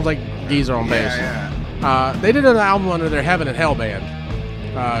this sounds like Geezer on bass. Yeah. They did an album under their Heaven and Hell band.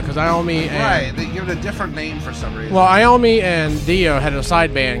 Because Iommi and... Right, they give it a different name for some reason. Well, Iommi and Dio had a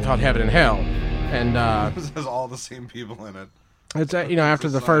side band called Heaven and Hell. And this has all the same people in it. It's after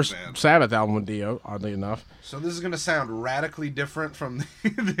the first Sabbath album with Dio, oddly enough. So this is going to sound radically different from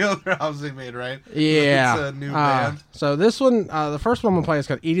the other albums they made, right? Yeah. It's a new band. So this one, the first one I'm going to play is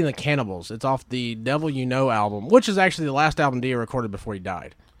called Eating the Cannibals. It's off the Devil You Know album, which is actually the last album Dio recorded before he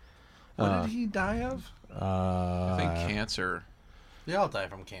died. What did he die of? I think cancer. They all die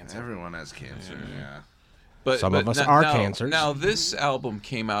from cancer. Everyone has cancer, yeah. But some of us are cancers. Now, this album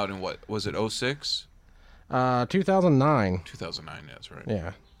came out in what? Was it 06? 2009. 2009, that's right.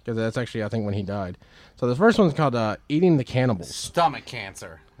 Yeah, because that's actually, I think, when he died. So the first one's called Eating the Cannibals. Stomach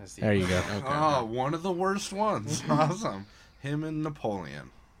cancer. There you go. Okay. Oh, one of the worst ones. Awesome. Him and Napoleon.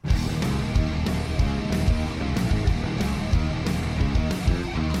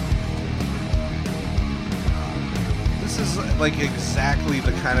 This is like exactly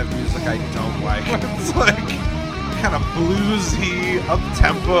the kind of music I don't like. It's like kind of bluesy,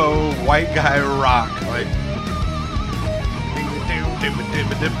 up-tempo, white guy rock. Like,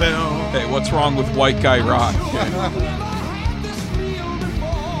 hey, what's wrong with white guy rock?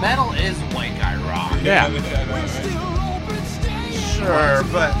 Metal is white guy rock. Yeah. Sure,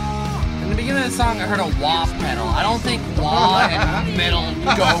 but in the beginning of the song, I heard a wah pedal. I don't think wah and metal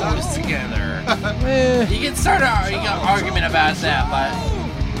goes together. You can start an argument about that, but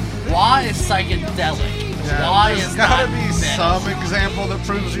wah is psychedelic. Yeah, wah there's is gotta not be metal. some example that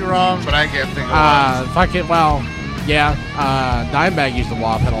proves you wrong, but I can't think of one. Fuck it, well, yeah. Dimebag used the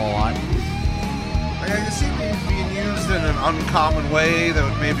wah pedal a lot. Like, I can see it being used in an uncommon way that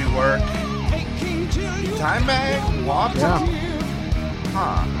would maybe work. Dimebag? Wah pedal? Yeah.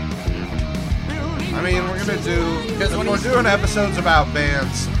 Huh. I mean, we're gonna do... Because when we're doing episodes about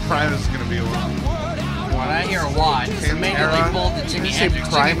bands, Primus is gonna be one. When I hear wah, it's immediately pulled to Jimi Hendrix.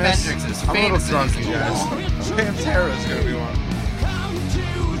 Jimi Hendrix's I'm a little famous drunk, you guys. Pantera is gonna be one.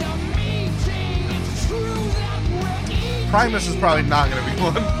 Primus is probably not gonna be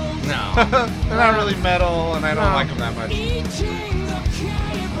one. No. They're not really metal, and I don't like them that much.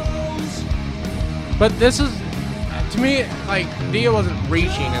 But this is, to me, like, Dio wasn't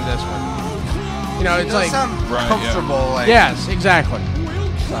reaching in this one. You know, it's it like... sound comfortable. Yeah. Like, yes, exactly.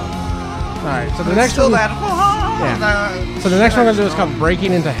 So, all right, so the next one... So the next one I'm going to do is called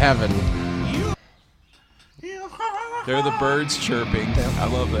Breaking Into Heaven. They're the birds chirping. I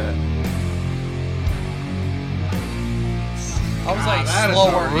love that. I was like, that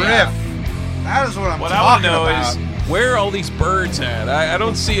slower is a riff. yeah. That is what I'm What I talking want to know about. is where are all these birds at? I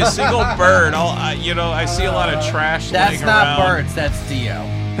don't see a single bird. I see a lot of trash That's laying not around. birds, that's Dio.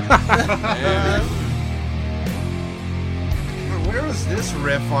 Where was this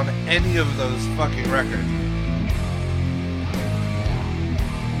riff on any of those fucking records?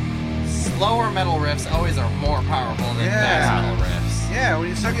 Slower metal riffs always are more powerful than fast metal riffs. Yeah, when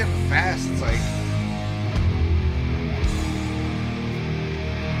you start getting fast, it's like...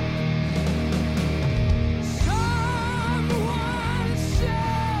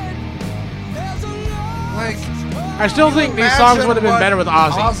 I still think these songs would have been better with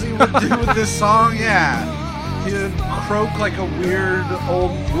Ozzy. Ozzy would do with this song, yeah. He'd croak like a weird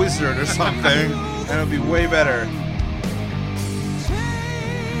old wizard or something, and it'd be way better.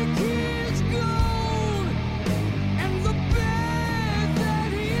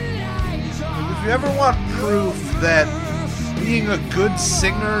 If you ever want proof that being a good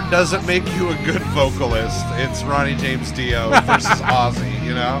singer doesn't make you a good vocalist, it's Ronnie James Dio versus Ozzy,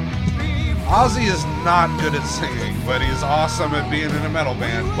 you know? Ozzy is not good at singing, but he's awesome at being in a metal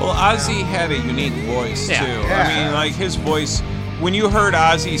band. Well, Ozzy had a unique voice, too. Yeah. I mean, like, his voice, when you heard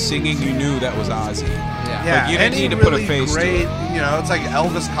Ozzy singing, you knew that was Ozzy. Yeah, like, you didn't need to really put a face great, to it. You know, it's like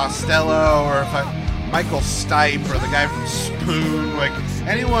Elvis Costello or Michael Stipe or the guy from Spoon. Like,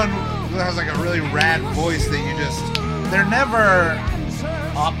 anyone who has, like, a really rad voice that you just... They're never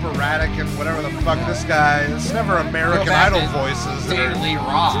operatic and whatever the fuck this guy is. It's never American Idol voices. David Lee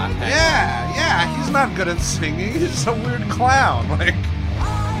Roth. Yeah, he's not good at singing. He's just a weird clown. Like,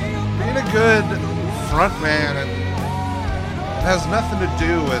 being a good frontman and it has nothing to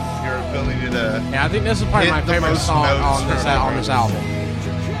do with your ability to. Yeah, I think this is probably my favorite song on this album. I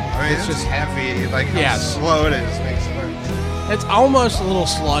mean, it's just heavy. Like how slow it is makes it hurt. It's almost a little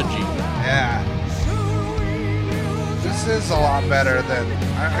sludgy. Yeah. This is a lot better than...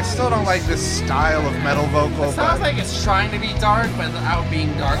 I still don't like this style of metal vocal. It sounds like it's trying to be dark, but without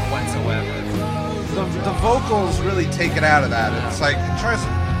being dark whatsoever. The vocals really take it out of that. It's like, it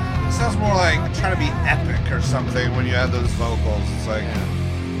sounds more like trying to be epic or something when you add those vocals. It's like,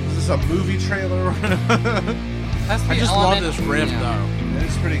 is this a movie trailer? I just love this riff, though.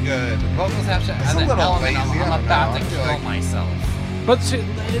 It's pretty good. Vocals have to add an element of I'm about to kill myself. But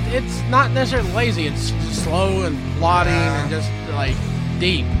it's not necessarily lazy. It's slow and plodding and just like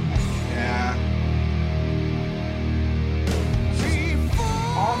deep. Yeah.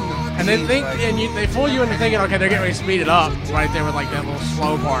 And they think, they fool you into thinking, okay, they're getting ready to speed it up right there with like that little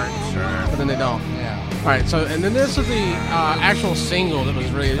slow part. Sure. But then they don't. Yeah. All right. So and then this is the actual single that was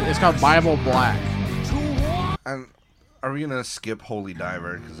it's called Bible Black. And are we gonna skip Holy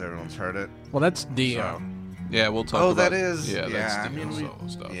Diver because everyone's heard it? Well, that's Dio. Yeah, we'll talk Oh, about that is... Yeah, that's I the mean, solo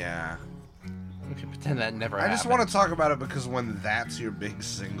stuff. Yeah. We can pretend that never I happened. just want to talk about it because when that's your big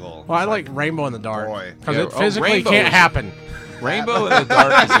single... Well, I like Rainbow in the Dark. Boy. Because Yeah, it physically Rainbow can't is- happen. Rainbow in the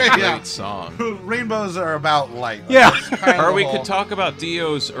Dark is a great Yeah. song. Rainbows are about light. Like, Yeah. that's kind of Or the we whole- could talk about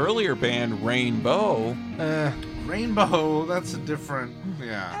Dio's earlier band, Rainbow. Rainbow, that's a different...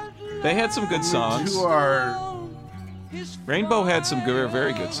 Yeah. They had some good songs. Who are... Rainbow had some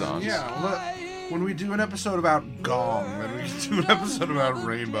very good songs. Yeah, when we do an episode about Gong, then we can do an episode about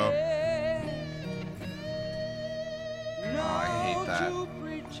Rainbow. Oh, I hate that.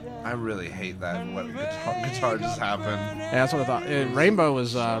 I really hate that. What guitar just happened. Yeah, that's what I thought. Rainbow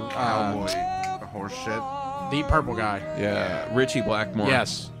was Cowboy horse shit. Deep Purple guy. Yeah, Richie Blackmore.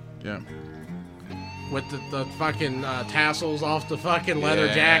 Yes. Yeah. With the fucking tassels off the fucking leather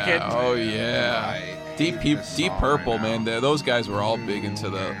Yeah. jacket. Oh yeah. Deep Purple, man. Those guys were all big into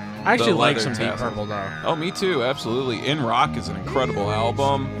the. I actually the like leather some Deep tassels. Purple though. Oh, me too. Absolutely. In Rock is an incredible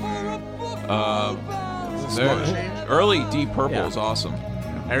album. Early Deep Purple is awesome.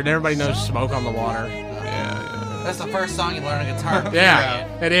 Everybody knows Smoke on the Water. Yeah. That's the first song you learn on guitar. Yeah,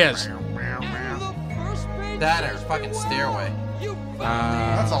 it is. That or fucking Stairway.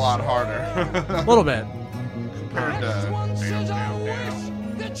 That's a lot harder. A little bit. Compared to...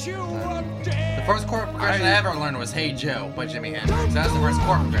 The first chord progression I ever learned was Hey Joe by Jimi Hendrix. That was the first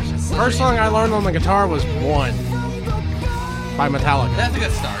chord progression. First song I learned on the guitar was One by Metallica. That's a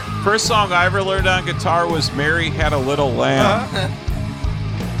good start. First song I ever learned on guitar was Mary Had a Little Lamb.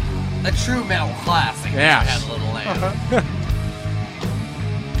 A true metal classic. Yes. Had a little lamb.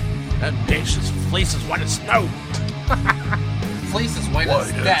 That bitch's fleece is white as snow. Fleece is white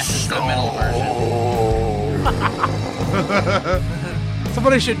as death is the metal version.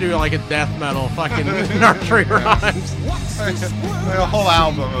 Somebody should do like a death metal fucking nursery rhymes. a whole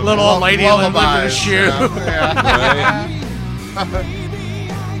album of Little old lady living in a lullabies, shoe. you know? Yeah. Right?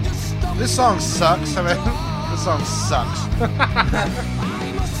 This song sucks. I mean, this song sucks.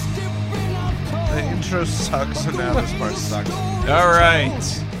 The intro sucks, and now this part sucks. All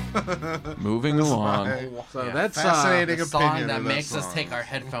right. Moving along. So that's Fascinating The song opinion that of makes this us song. take our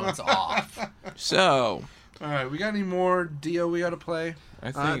headphones off. So, All right, we got any more Dio we got to play?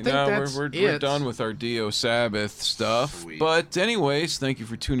 I think think, no, that's we're it. done with our Dio Sabbath stuff. Sweet. But anyways, thank you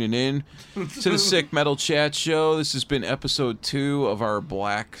for tuning in to the Sick Metal Chat Show. This has been episode 2 of our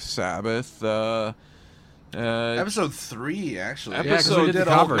Black Sabbath. Episode 3, actually. Episode- Yeah, 'cause we did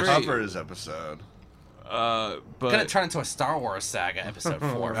the all the covers. covers episode. But Gonna turn into a Star Wars saga, episode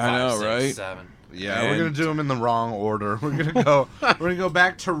 4, 5, I know, 6, right? 7. Yeah, And- we're gonna do them in the wrong order. We're gonna go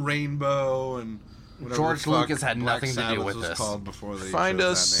back to Rainbow and whatever George the fuck Lucas had Black nothing to do Sabbath with was this. called before they find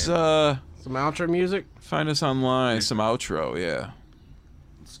chose us that name. some outro music. find us online, some outro, yeah.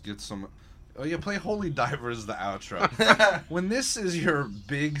 Let's get some. Oh, you play Holy Diver as the outro. When this is your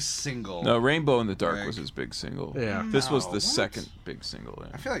big single. No, Rainbow in the Dark was his big single. Yeah. This was the second big single.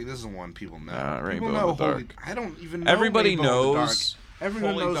 Yeah. I feel like this is one people know. Rainbow people know in the Dark. I don't even know Everybody Rainbow in the Dark. knows.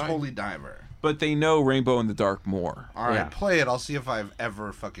 Everyone knows Holy Diver. But they know Rainbow in the Dark more. All right, play it. I'll see if I've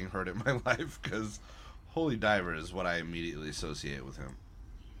ever fucking heard it in my life, because Holy Diver is what I immediately associate with him.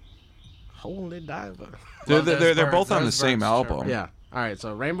 Holy Diver. They're both on the same album. Yeah. All right,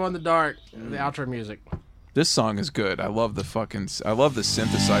 so Rainbow in the Dark, the outro music. This song is good. I love the synthesizers.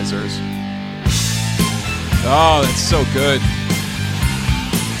 Oh, that's so good.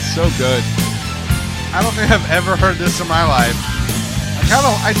 So good. I don't think I've ever heard this in my life.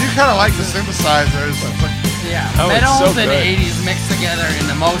 I do kind of like the synthesizers. Yeah, Oh, metals so and good. 80s mixed together in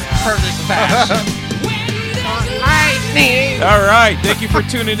the most perfect fashion. All right, thank you for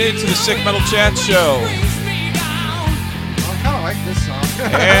tuning in to the Sick Metal Chat Show. I kind of like this song.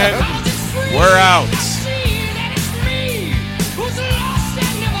 And we're out.